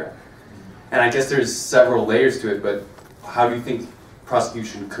program. And I guess there's several layers to it, but how do you think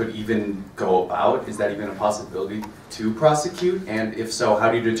prosecution could even go about? Is that even a possibility to prosecute? And if so, how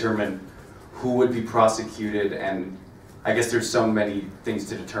do you determine who would be prosecuted? And I guess there's so many things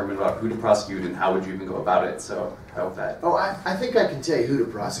to determine about who to prosecute and how would you even go about it. So I hope that. Oh, I think I can tell you who to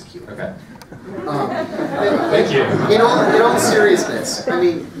prosecute. Okay. Thank you. In all seriousness, I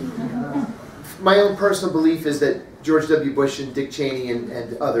mean, my own personal belief is that George W. Bush and Dick Cheney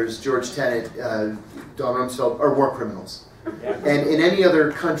and others, George Tenet, Don Rumsfeld, are war criminals. And in any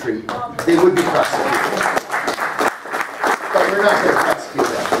other country, they would be prosecuted. But we're not going to prosecute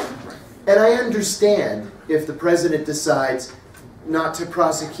them. And I understand if the president decides not to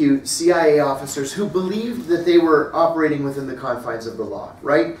prosecute CIA officers who believed that they were operating within the confines of the law,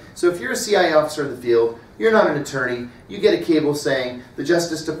 right? So if you're a CIA officer in the field, you're not an attorney, you get a cable saying the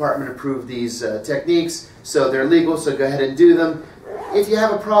Justice Department approved these techniques, so they're legal, so go ahead and do them. If you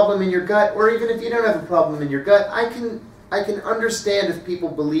have a problem in your gut, or even if you don't have a problem in your gut, I can understand if people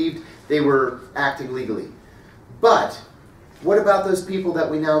believed they were acting legally. But what about those people that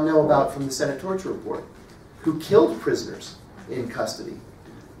we now know about from the Senate torture report, who killed prisoners in custody,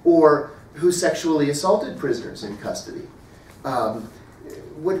 or who sexually assaulted prisoners in custody?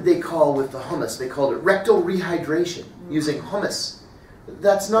 What did they call with the hummus? They called it rectal rehydration, using hummus.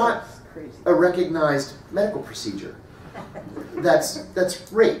 That's not a recognized medical procedure.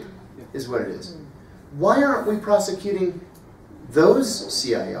 That's rape, is what it is. Why aren't we prosecuting those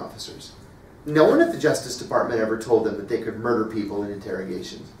CIA officers? No one at the Justice Department ever told them that they could murder people in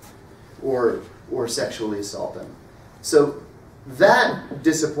interrogations or sexually assault them. So that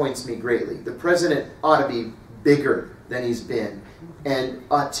disappoints me greatly. The president ought to be bigger than he's been and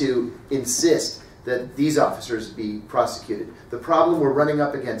ought to insist that these officers be prosecuted. The problem we're running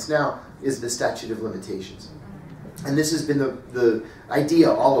up against now is the statute of limitations. And this has been the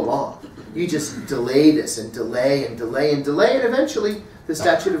idea all along. You just delay this and delay and delay and delay, and eventually the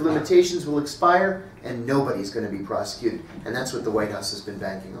statute of limitations will expire and nobody's going to be prosecuted. And that's what the White House has been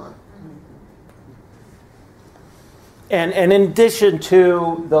banking on. And in addition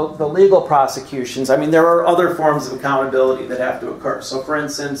to the legal prosecutions, I mean, there are other forms of accountability that have to occur. So for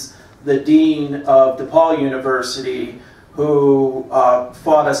instance, the dean of DePaul University, who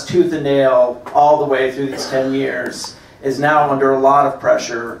fought us tooth and nail all the way through these 10 years, is now under a lot of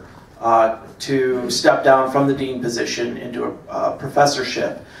pressure to step down from the dean position into a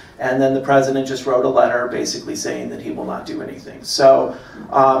professorship. And then the president just wrote a letter basically saying that he will not do anything. So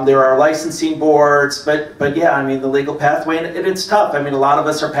there are licensing boards, but yeah, I mean, the legal pathway, and it's tough. I mean, a lot of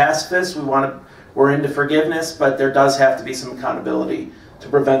us are pacifists. We're into forgiveness, but there does have to be some accountability to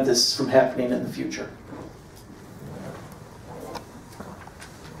prevent this from happening in the future.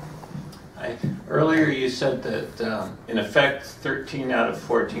 Earlier you said that, in effect, 13 out of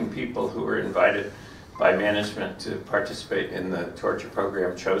 14 people who were invited by management to participate in the torture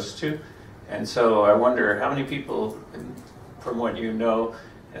program chose to. And so I wonder how many people, from what you know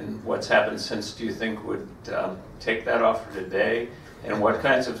and what's happened since, do you think would take that offer today? And what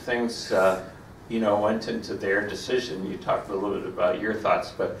kinds of things went into their decision? You talked a little bit about your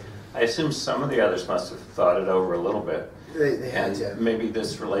thoughts, but I assume some of the others must have thought it over a little bit. They had to. Maybe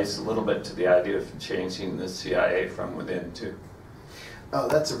this relates a little bit to the idea of changing the CIA from within too. Oh,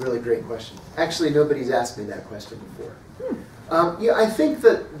 that's a really great question. Actually, nobody's asked me that question before. Yeah, I think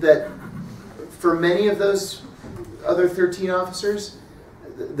that for many of those other 13 officers,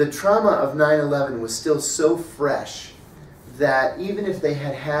 the trauma of 9/11 was still so fresh that even if they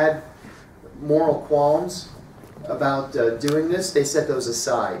had moral qualms about doing this, they set those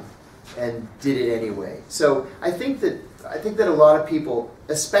aside and did it anyway. So I think that a lot of people,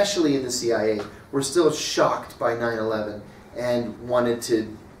 especially in the CIA, were still shocked by 9/11 and wanted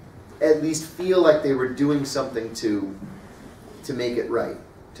to at least feel like they were doing something to make it right,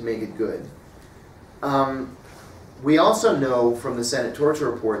 to make it good. We also know from the Senate torture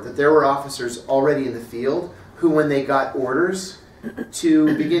report that there were officers already in the field who, when they got orders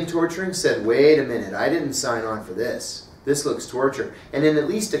to begin torturing, said, wait a minute, I didn't sign on for this. This looks torture. And in at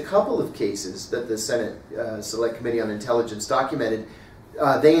least a couple of cases that the Senate Select Committee on Intelligence documented,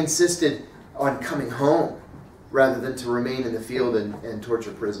 they insisted on coming home rather than to remain in the field and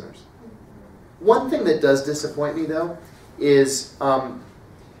torture prisoners. One thing that does disappoint me, though, is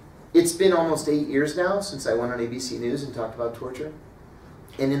it's been almost 8 years now since I went on ABC News and talked about torture.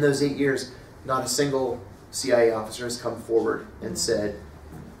 And in those 8 years, not a single CIA officer has come forward and said,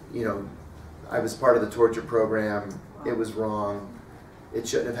 you know, I was part of the torture program, it was wrong, it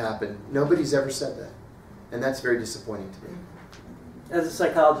shouldn't have happened. Nobody's ever said that. And that's very disappointing to me. As a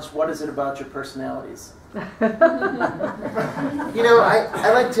psychologist, what is it about your personalities? You know,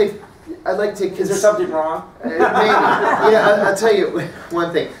 I like to. Is there something wrong? Maybe. Yeah, I'll tell you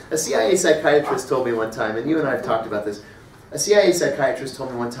one thing. A CIA psychiatrist told me one time, and you and I have talked about this. A CIA psychiatrist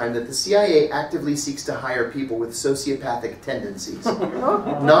told me one time that the CIA actively seeks to hire people with sociopathic tendencies,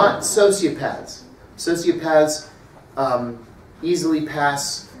 not sociopaths. Sociopaths easily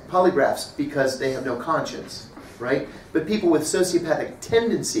pass polygraphs because they have no conscience, right? But people with sociopathic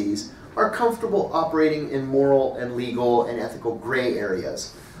tendencies are comfortable operating in moral and legal and ethical gray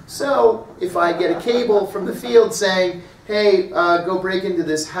areas. So if I get a cable from the field saying, hey, go break into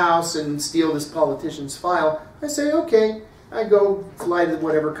this house and steal this politician's file, I say, okay. I go fly to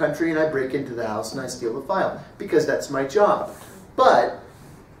whatever country and I break into the house and I steal the file because that's my job. But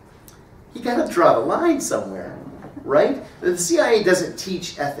you got to draw the line somewhere, right? The CIA doesn't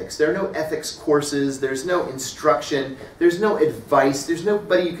teach ethics. There are no ethics courses. There's no instruction. There's no advice. There's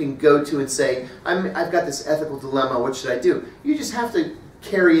nobody you can go to and say, I've got this ethical dilemma. What should I do? You just have to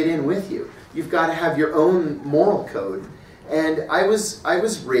carry it in with you. You've got to have your own moral code. And I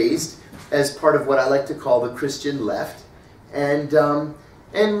was raised as part of what I like to call the Christian left. And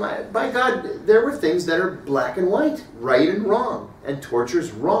by God, there were things that are black and white, right and wrong, and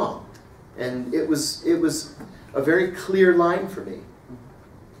torture's wrong. And it was a very clear line for me.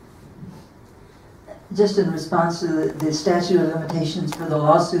 Just in response to the statute of limitations for the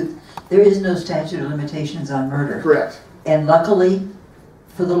lawsuit, there is no statute of limitations on murder. Correct. And luckily,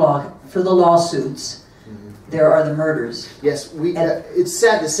 for the lawsuits, there are the murders. Yes, it's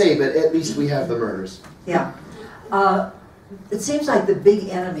sad to say, but at least we have the murders. Yeah. It seems like the big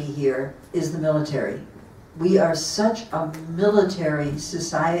enemy here is the military. We are such a military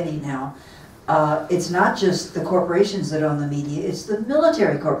society now. It's not just the corporations that own the media, it's the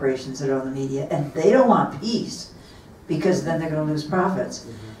military corporations that own the media, and they don't want peace because then they're going to lose profits.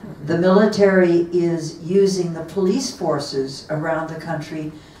 The military is using the police forces around the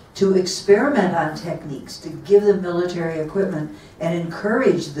country to experiment on techniques, to give them military equipment and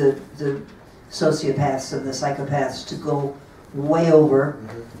encourage the sociopaths and the psychopaths to go way over.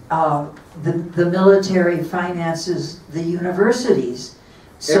 The military finances the universities.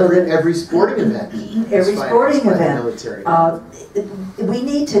 So every sporting event. Every sporting event. We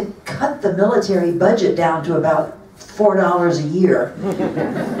need to cut the military budget down to about $4 a year.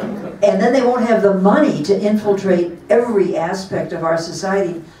 And then they won't have the money to infiltrate every aspect of our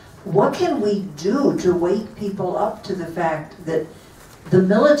society. What can we do to wake people up to the fact that the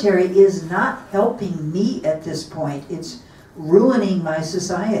military is not helping me at this point? It's ruining my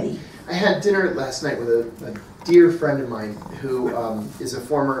society. I had dinner last night with a dear friend of mine who is a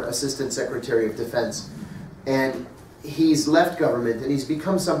former Assistant Secretary of Defense. And he's left government and he's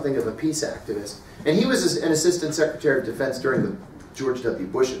become something of a peace activist. And he was an Assistant Secretary of Defense during the George W.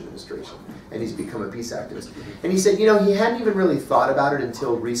 Bush administration. And he's become a peace activist. And he said, you know, he hadn't even really thought about it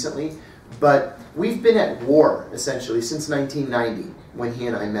until recently, but we've been at war, essentially, since 1990, when he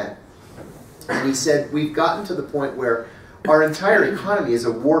and I met. And he said, we've gotten to the point where our entire economy is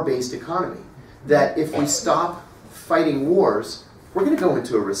a war-based economy, that if we stop fighting wars, we're going to go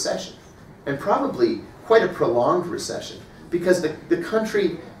into a recession, and probably quite a prolonged recession, because the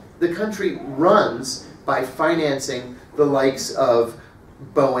country runs by financing the likes of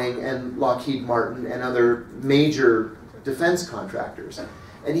Boeing and Lockheed Martin and other major defense contractors.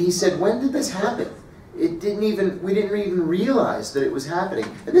 And he said, when did this happen? We didn't even realize that it was happening.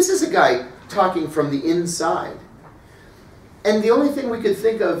 And this is a guy talking from the inside. And the only thing we could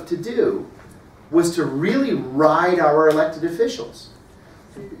think of to do was to really ride our elected officials.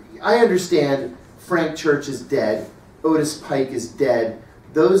 I understand Frank Church is dead, Otis Pike is dead.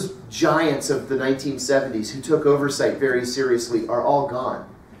 Those giants of the 1970s who took oversight very seriously are all gone.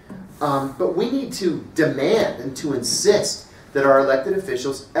 But we need to demand and to insist that our elected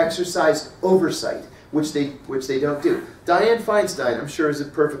officials exercise oversight, which they don't do. Dianne Feinstein, I'm sure, is a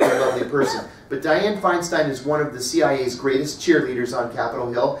perfectly lovely person, but Dianne Feinstein is one of the CIA's greatest cheerleaders on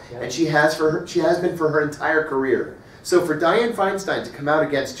Capitol Hill, and she has been for her entire career. So for Dianne Feinstein to come out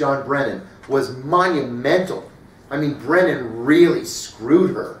against John Brennan was monumental. I mean, Brennan really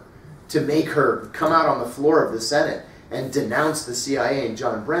screwed her to make her come out on the floor of the Senate and denounce the CIA and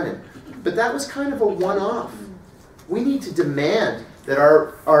John Brennan. But that was kind of a one-off. We need to demand that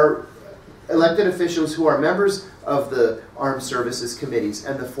our elected officials who are members of the Armed Services Committees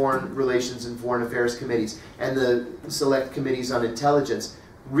and the Foreign Relations and Foreign Affairs Committees and the Select Committees on Intelligence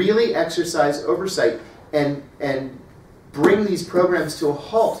really exercise oversight and bring these programs to a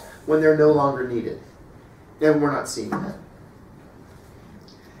halt when they're no longer needed. And we're not seeing that.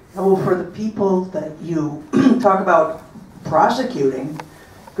 Well, for the people that you talk about prosecuting,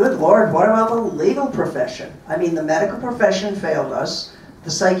 good Lord, what about the legal profession? I mean, the medical profession failed us,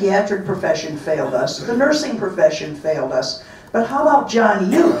 the psychiatric profession failed us, the nursing profession failed us. But how about John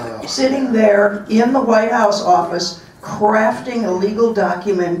Yoo, sitting there in the White House office, crafting illegal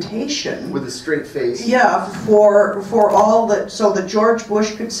documentation with a straight face? Yeah, for all that, so that George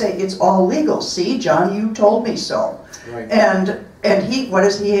Bush could say it's all legal. See, John Yoo told me so. Right. And he, what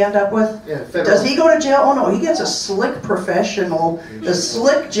does he end up with? Yeah, federal. Does he go to jail? Oh no, he gets a slick professional, a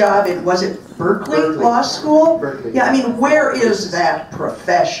slick job in, was it Berkeley Law School? Berkeley. Yeah, I mean, where is that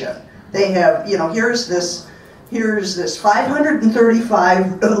profession? They have, you know, here's this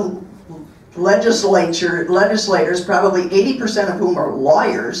 535 legislators, probably 80% of whom are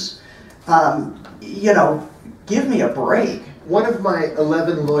lawyers. You know, give me a break. One of my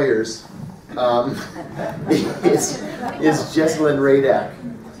 11 lawyers is Jesselyn Radak,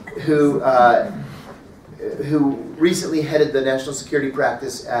 who recently headed the national security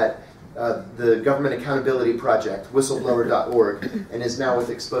practice at the Government Accountability Project, whistleblower.org, and is now with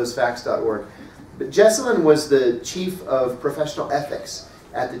exposefacts.org. But Jesselyn was the chief of professional ethics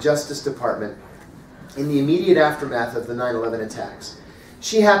at the Justice Department in the immediate aftermath of the 9/11 attacks.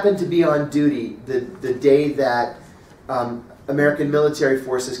 She happened to be on duty the day that American military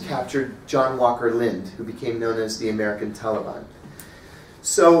forces captured John Walker Lind, who became known as the American Taliban.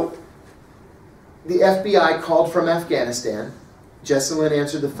 So the FBI called from Afghanistan. Jesselyn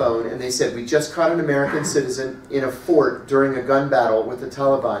answered the phone, and they said, "We just caught an American citizen in a fort during a gun battle with the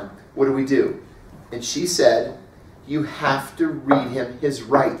Taliban. What do we do?" And she said, "You have to read him his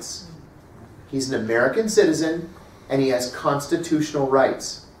rights. He's an American citizen, and he has constitutional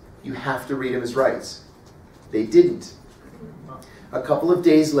rights. You have to read him his rights." They didn't. A couple of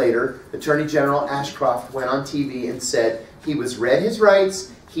days later, Attorney General Ashcroft went on TV and said he was read his rights,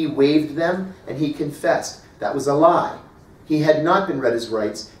 he waived them, and he confessed. That was a lie. He had not been read his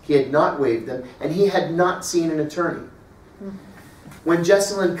rights, he had not waived them, and he had not seen an attorney. When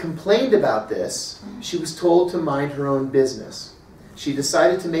Jesselyn complained about this, she was told to mind her own business. She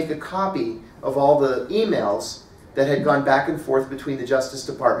decided to make a copy of all the emails that had gone back and forth between the Justice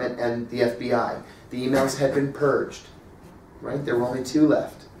Department and the FBI. The emails had been purged, right? There were only 2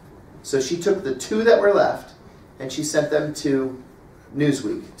 left. So she took the 2 that were left and she sent them to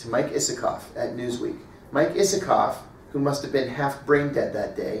Newsweek, to Mike Isikoff at Newsweek. Mike Isikoff, who must have been half brain dead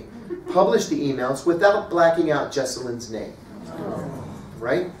that day, published the emails without blacking out Jesselyn's name,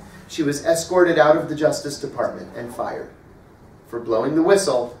 right? She was escorted out of the Justice Department and fired for blowing the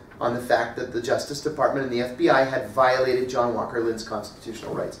whistle on the fact that the Justice Department and the FBI had violated John Walker Lind's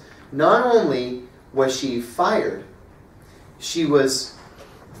constitutional rights. Not only was she fired, she was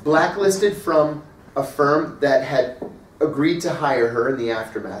blacklisted from a firm that had agreed to hire her in the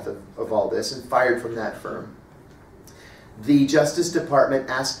aftermath of all this and fired from that firm. The Justice Department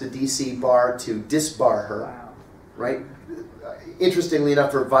asked the DC bar to disbar her, right? Interestingly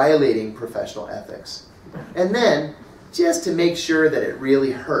enough, for violating professional ethics. And then, just to make sure that it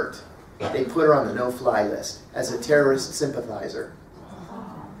really hurt, they put her on the no-fly list as a terrorist sympathizer.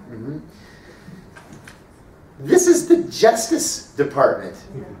 This is the Justice Department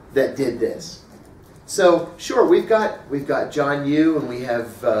that did this. So sure, we've got John Yoo, and we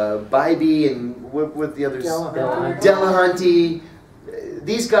have Bybee, and what the others? Delahunty.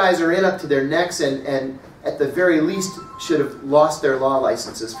 These guys are in up to their necks, and at the very least should have lost their law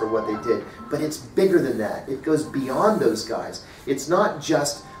licenses for what they did. But it's bigger than that. It goes beyond those guys. It's not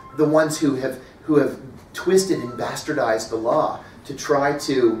just the ones who have twisted and bastardized the law to try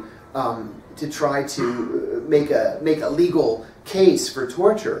to make a legal case for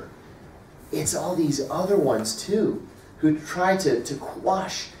torture. It's all these other ones too who try to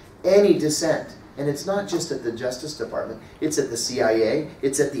quash any dissent. And it's not just at the Justice Department. It's at the CIA.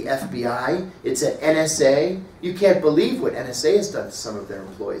 It's at the FBI. It's at NSA. You can't believe what NSA has done to some of their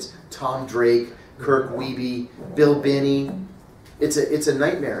employees. Tom Drake, Kirk Wiebe, Bill Binney. It's a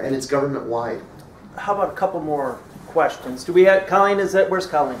nightmare, and it's government-wide. How about a couple more questions? Do we have, Colleen, where's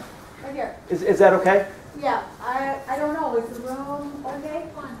Colleen? Right here. Is that okay? Yeah, I don't know, is the room okay?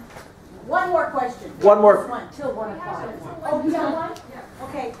 One more question. One more. Till 1 o'clock. Oh, you got one?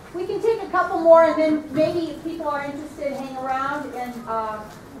 Okay, we can take a couple more, and then maybe if people are interested, hang around and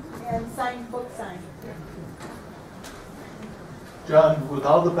sign, book sign. John, with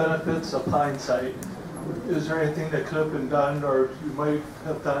all the benefits of hindsight, is there anything that could have been done, or you might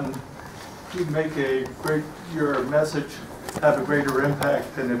have done to make your message have a greater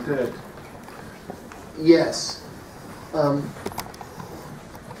impact than it did? Yes.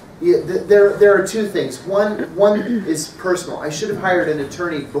 There are two things. One is personal. I should have hired an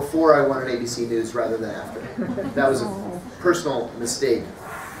attorney before I went on ABC News rather than after. That was a personal mistake.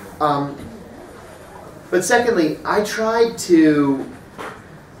 But secondly, I tried to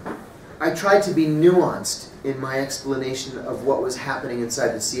be nuanced in my explanation of what was happening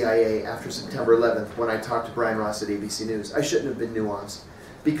inside the CIA after September 11th when I talked to Brian Ross at ABC News. I shouldn't have been nuanced,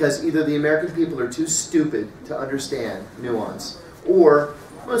 because either the American people are too stupid to understand nuance, or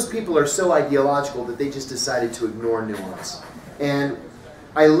most people are so ideological that they just decided to ignore nuance. And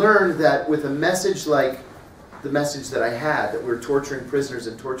I learned that with a message like the message that I had, that we're torturing prisoners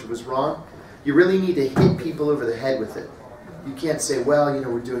and torture was wrong, you really need to hit people over the head with it. You can't say, well, you know,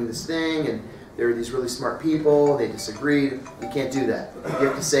 we're doing this thing, and there are these really smart people, they disagreed. You can't do that. You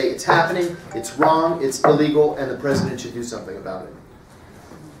have to say, it's happening, it's wrong, it's illegal, and the president should do something about it.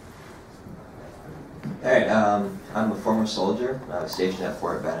 Alright, I'm a former soldier. I was stationed at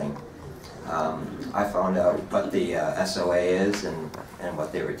Fort Benning. I found out what the SOA is and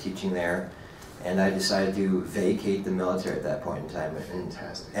what they were teaching there, and I decided to vacate the military at that point in time.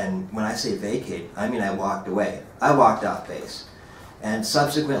 And when I say vacate, I mean I walked away. I walked off base. And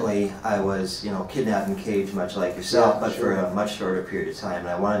subsequently, I was, you know, kidnapped and caged, much like yourself, but for a much shorter period of time. And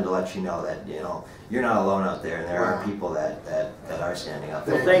I wanted to let you know that, you know, you're not alone out there, and there are people that are standing up.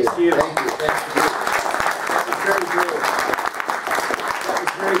 Well, thanks to you. Thank you. Thanks to you. That was very brave. That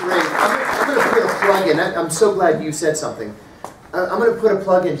was very brave. I'm going to put a plug in. I'm so glad you said something. I'm going to put a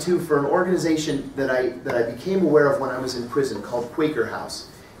plug in too for an organization that I became aware of when I was in prison called Quaker House.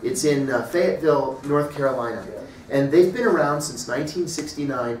 It's in Fayetteville, North Carolina. And they've been around since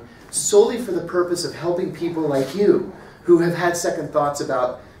 1969 solely for the purpose of helping people like you who have had second thoughts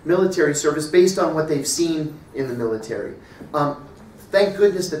about military service based on what they've seen in the military. Thank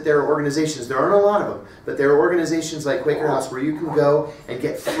goodness that there are organizations, there aren't a lot of them, but there are organizations like Quaker House where you can go and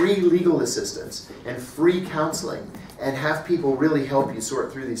get free legal assistance and free counseling and have people really help you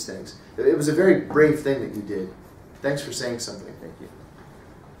sort through these things. It was a very brave thing that you did. Thanks for saying something. Thank you.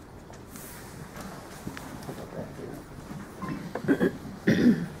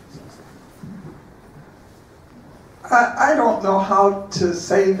 I don't know how to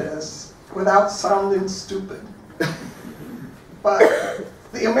say this without sounding stupid, but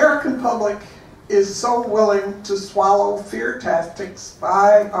the American public is so willing to swallow fear tactics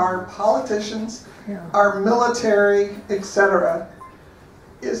by our politicians, our military, etc.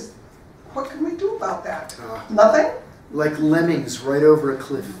 What can we do about that? Nothing? Like lemmings right over a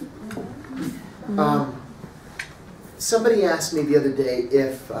cliff. Somebody asked me the other day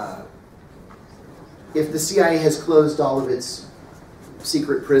if the CIA has closed all of its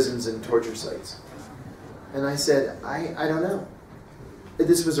secret prisons and torture sites. And I said, I don't know.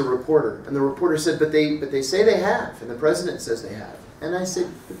 This was a reporter, and the reporter said, but they say they have, and the president says they have. And I said,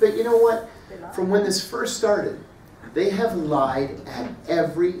 but you know what? From when this first started, they have lied at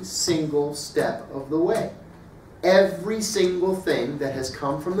every single step of the way. Every single thing that has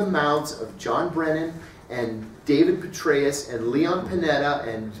come from the mouths of John Brennan and David Petraeus and Leon Panetta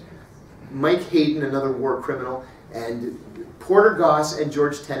and Mike Hayden, another war criminal, and Porter Goss and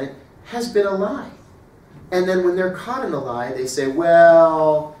George Tenet has been a lie. And then when they're caught in a lie, they say,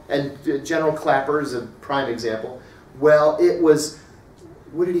 well, and General Clapper is a prime example, well, it was,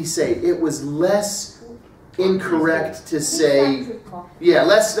 what did he say? It was less incorrect to say, yeah,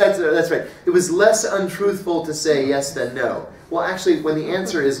 that's right. It was less untruthful to say yes than no. Well, actually, when the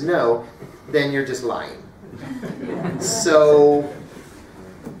answer is no, then you're just lying. So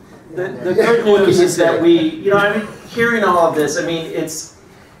the good news is that we, you know, I mean, hearing all of this, I mean,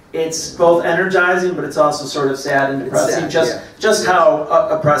 it's both energizing, but it's also sort of sad and depressing, just how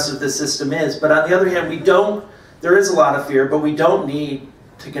oppressive the system is. But on the other hand, there is a lot of fear, but we don't need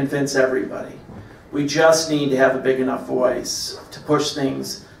to convince everybody. We just need to have a big enough voice to push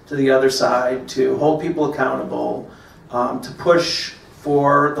things to the other side, to hold people accountable, to push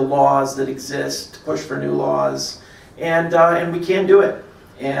for the laws that exist, to push for new laws, and we can do it.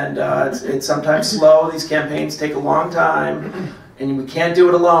 And it's sometimes slow. These campaigns take a long time, and we can't do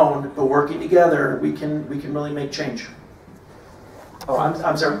it alone. But working together, we can really make change. Oh,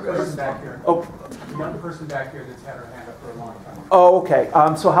 I'm sorry. Young person back here. Oh, young person back here that's had her hand up for a long time. Oh, okay.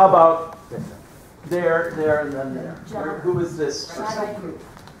 So how about there, and then there? Who is this? Oh,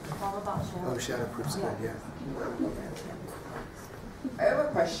 Shadowproof's good, yeah. I have a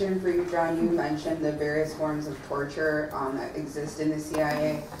question for you, John. You mentioned the various forms of torture that exist in the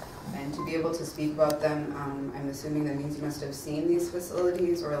CIA. And to be able to speak about them, I'm assuming that means you must have seen these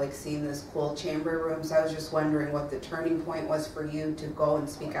facilities or like seen this cool chamber room. So I was just wondering what the turning point was for you to go and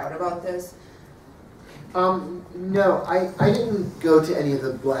speak out about this. No, I didn't go to any of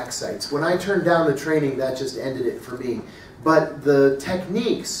the black sites. When I turned down the training, that just ended it for me. But the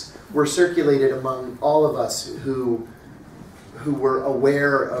techniques were circulated among all of us who were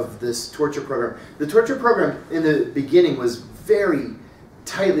aware of this torture program. The torture program in the beginning was very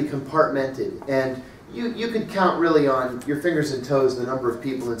tightly compartmented, and you could count really on your fingers and toes the number of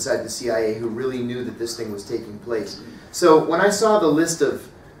people inside the CIA who really knew that this thing was taking place. So when I saw the list of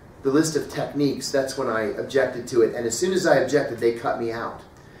techniques, that's when I objected to it, and as soon as I objected, they cut me out.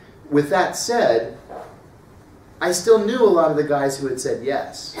 With that said, I still knew a lot of the guys who had said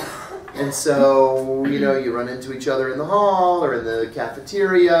yes. And so, you know, you run into each other in the hall, or in the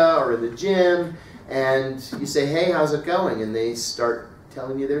cafeteria, or in the gym, and you say, hey, how's it going? And they start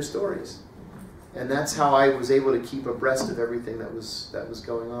telling you their stories. And that's how I was able to keep abreast of everything that was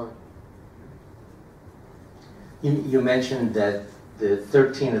going on. You mentioned that the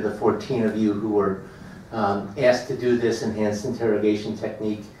 13 of the 14 of you who were asked to do this enhanced interrogation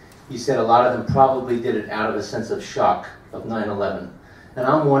technique, you said a lot of them probably did it out of a sense of shock of 9/11. And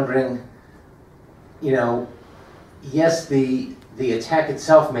I'm wondering, you know, yes, the attack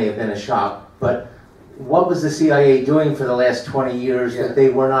itself may have been a shock, but what was the CIA doing for the last 20 years that they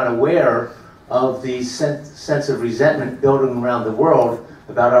were not aware of the sense of resentment building around the world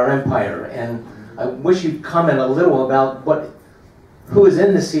about our empire? And I wish you'd comment a little about who is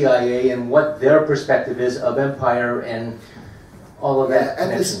in the CIA and what their perspective is of empire and all of that.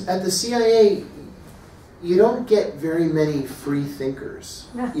 At the CIA, you don't get very many free thinkers.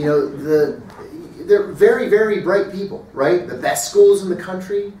 You know, they're very, very bright people, right? The best schools in the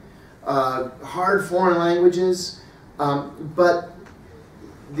country, hard foreign languages, but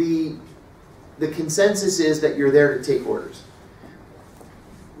the consensus is that you're there to take orders.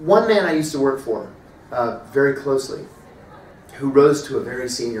 One man I used to work for very closely, who rose to a very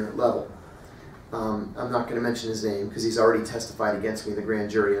senior level. I'm not going to mention his name because he's already testified against me in the grand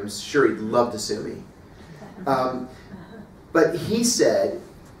jury. I'm sure he'd love to sue me. But he said,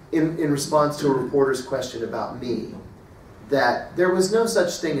 in response to a reporter's question about me, that there was no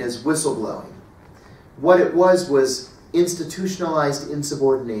such thing as whistleblowing. What it was institutionalized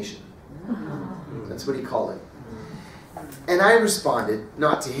insubordination. That's what he called it. And I responded,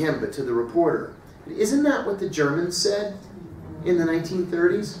 not to him, but to the reporter. Isn't that what the Germans said in the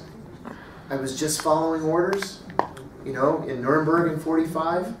 1930s? I was just following orders, you know, in Nuremberg in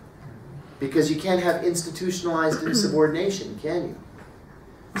 45? Because you can't have institutionalized insubordination, can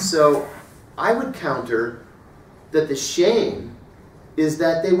you? So I would counter that the shame is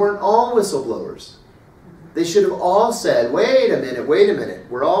that they weren't all whistleblowers. They should have all said, wait a minute,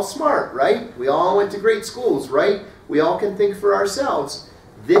 we're all smart, right? We all went to great schools, right? We all can think for ourselves.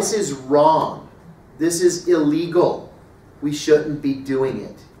 This is wrong. This is illegal. We shouldn't be doing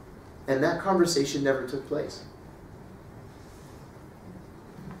it. And that conversation never took place.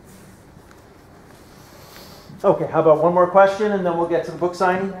 Okay, how about one more question and then we'll get to the book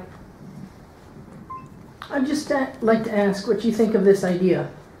signing? I'd just like to ask what you think of this idea.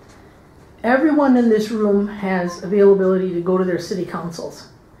 Everyone in this room has availability to go to their city councils.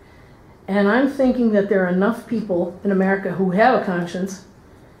 And I'm thinking that there are enough people in America who have a conscience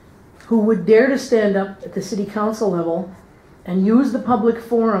who would dare to stand up at the city council level and use the public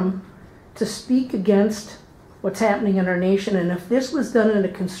forum to speak against what's happening in our nation. And if this was done in a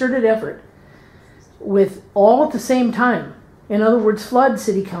concerted effort with all at the same time, in other words, flood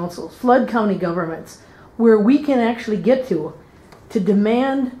city councils, flood county governments, where we can actually get to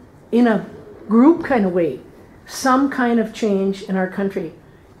demand in a group kind of way some kind of change in our country.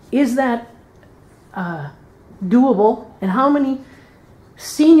 Is that doable? And how many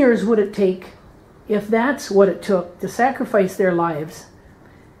seniors would it take, if that's what it took, to sacrifice their lives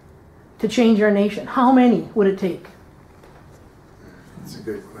to change our nation? How many would it take? That's a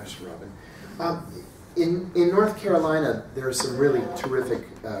good question, Robin. In North Carolina, there are some really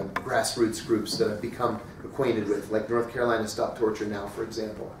terrific grassroots groups that I've become acquainted with, like North Carolina Stop Torture Now, for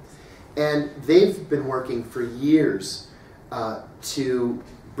example. And they've been working for years to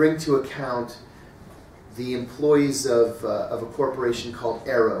bring to account the employees of a corporation called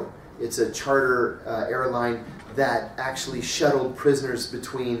Aero. It's a charter airline that actually shuttled prisoners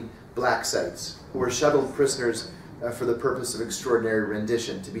between black sites, who were shuttled prisoners for the purpose of extraordinary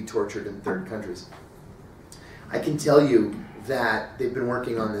rendition to be tortured in third countries. I can tell you that they've been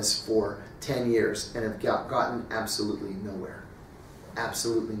working on this for 10 years and have gotten absolutely nowhere.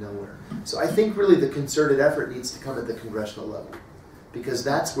 Absolutely nowhere. So I think really the concerted effort needs to come at the congressional level. because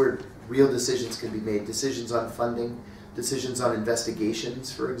that's where real decisions can be made. Decisions on funding, decisions on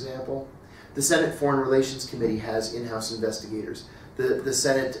investigations, for example. The Senate Foreign Relations Committee has in-house investigators. The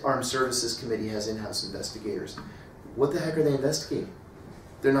Senate Armed Services Committee has in-house investigators. What the heck are they investigating?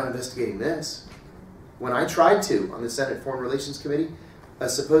 They're not investigating this. When I tried to on the Senate Foreign Relations Committee, a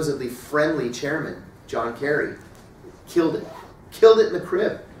supposedly friendly chairman, John Kiriakou, killed it in the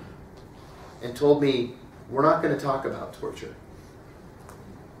crib, and told me, we're not going to talk about torture.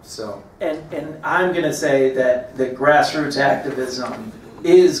 So. And I'm going to say that the grassroots activism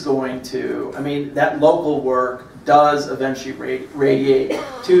is going to, I mean, that local work does eventually radiate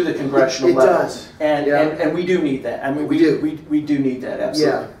to the congressional level. It does. And we do need that. I mean, we do need that,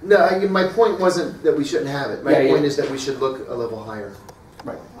 absolutely. Yeah. No, my point wasn't that we shouldn't have it. My point is that we should look a level higher.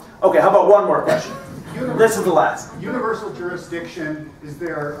 Right. Okay, how about one more question? This is the last. Universal jurisdiction, is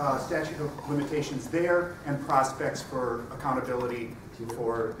there statute of limitations there and prospects for accountability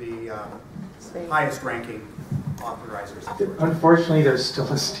for the highest ranking authorizers? Unfortunately, there's still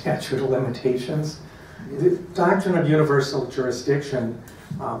a statute of limitations. The doctrine of universal jurisdiction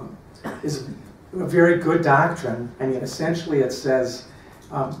is a very good doctrine. I mean, essentially it says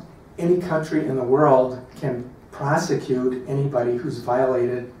any country in the world can prosecute anybody who's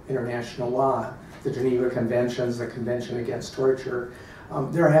violated international law, the Geneva Conventions, the Convention Against Torture.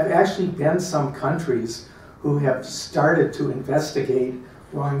 There have actually been some countries who have started to investigate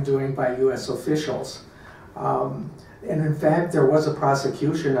wrongdoing by U.S. officials. And in fact, there was a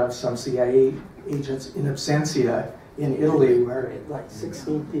prosecution of some CIA agents in absentia in Italy where like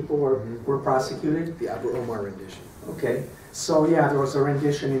 16 people were prosecuted. The Abu Omar rendition. Okay, so yeah, there was a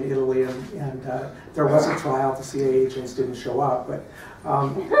rendition in Italy, and there was a trial. The CIA agents didn't show up. But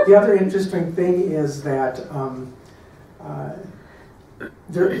the other interesting thing is that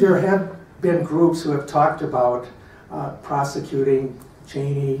there have been groups who have talked about prosecuting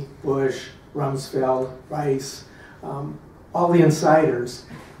Cheney, Bush, Rumsfeld, Rice, all the insiders.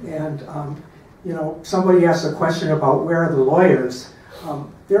 And you know, somebody asked a question about where are the lawyers.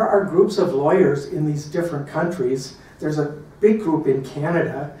 There are groups of lawyers in these different countries. There's a big group in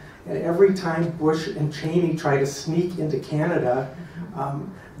Canada, and every time Bush and Cheney try to sneak into Canada,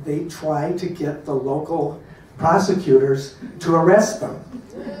 they try to get the local prosecutors to arrest them.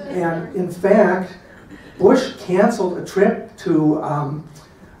 And in fact, Bush canceled a trip to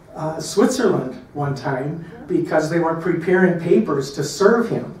Switzerland one time because they were preparing papers to serve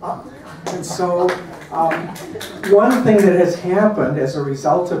him. And so one thing that has happened as a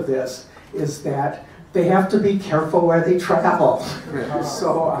result of this is that they have to be careful where they travel.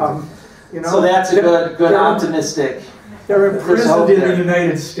 So, you know, so that's a good optimistic. They're imprisoned in the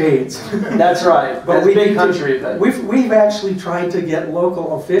United States. That's right. But we big country. We've actually tried to get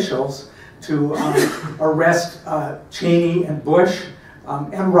local officials to arrest Cheney and Bush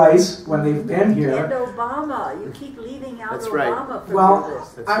and Rice when they've been here. And Obama. You keep leaving out Obama right. from this.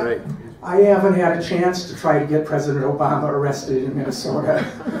 That's right. I haven't had a chance to try to get President Obama arrested in Minnesota,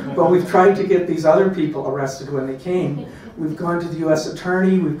 but we've tried to get these other people arrested when they came. We've gone to the U.S.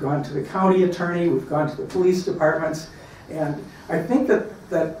 Attorney, we've gone to the county attorney, we've gone to the police departments, and I think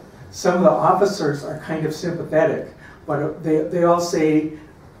that some of the officers are kind of sympathetic, but they all say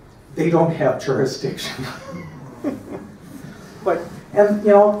they don't have jurisdiction. And you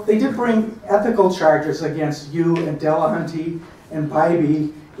know, they did bring ethical charges against you and Delahunty and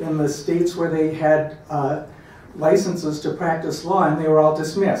Bybee in the states where they had licenses to practice law, and they were all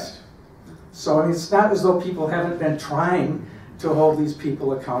dismissed. So I mean, it's not as though people haven't been trying to hold these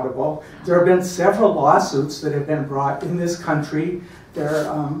people accountable. There have been several lawsuits that have been brought in this country.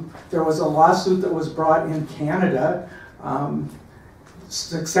 There was a lawsuit that was brought in Canada.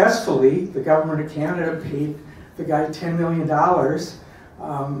 Successfully, the government of Canada paid the guy $10 million.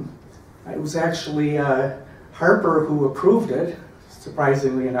 It was actually Harper who approved it,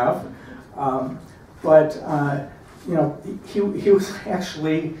 surprisingly enough. But you know, he was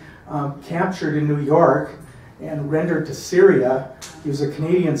actually captured in New York and rendered to Syria. He was a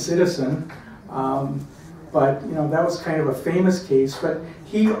Canadian citizen, but you know, that was kind of a famous case. But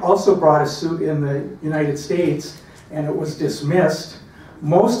he also brought a suit in the United States, and it was dismissed.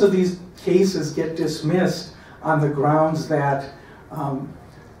 Most of these cases get dismissed on the grounds that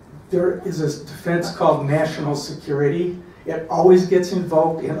there is a defense called national security. It always gets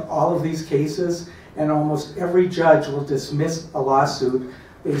invoked in all of these cases, and almost every judge will dismiss a lawsuit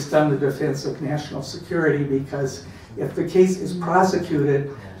based on the defense of national security, because if the case is prosecuted,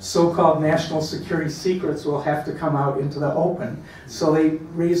 so-called national security secrets will have to come out into the open. So they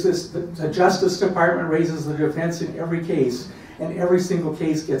raise this, the Justice Department raises the defense in every case, and every single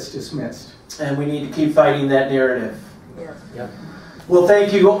case gets dismissed. And we need to keep fighting that narrative. Yeah. Yep. Well,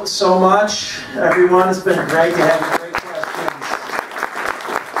 thank you so much, everyone. It's been great to have you. Great questions.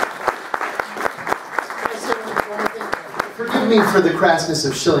 Forgive me for the crassness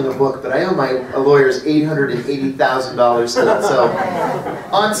of shilling a book, but I owe my lawyers $880,000 still. So,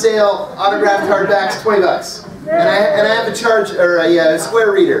 on sale, autographed hardbacks, $20, and I have a charge or a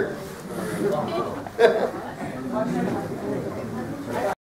square reader.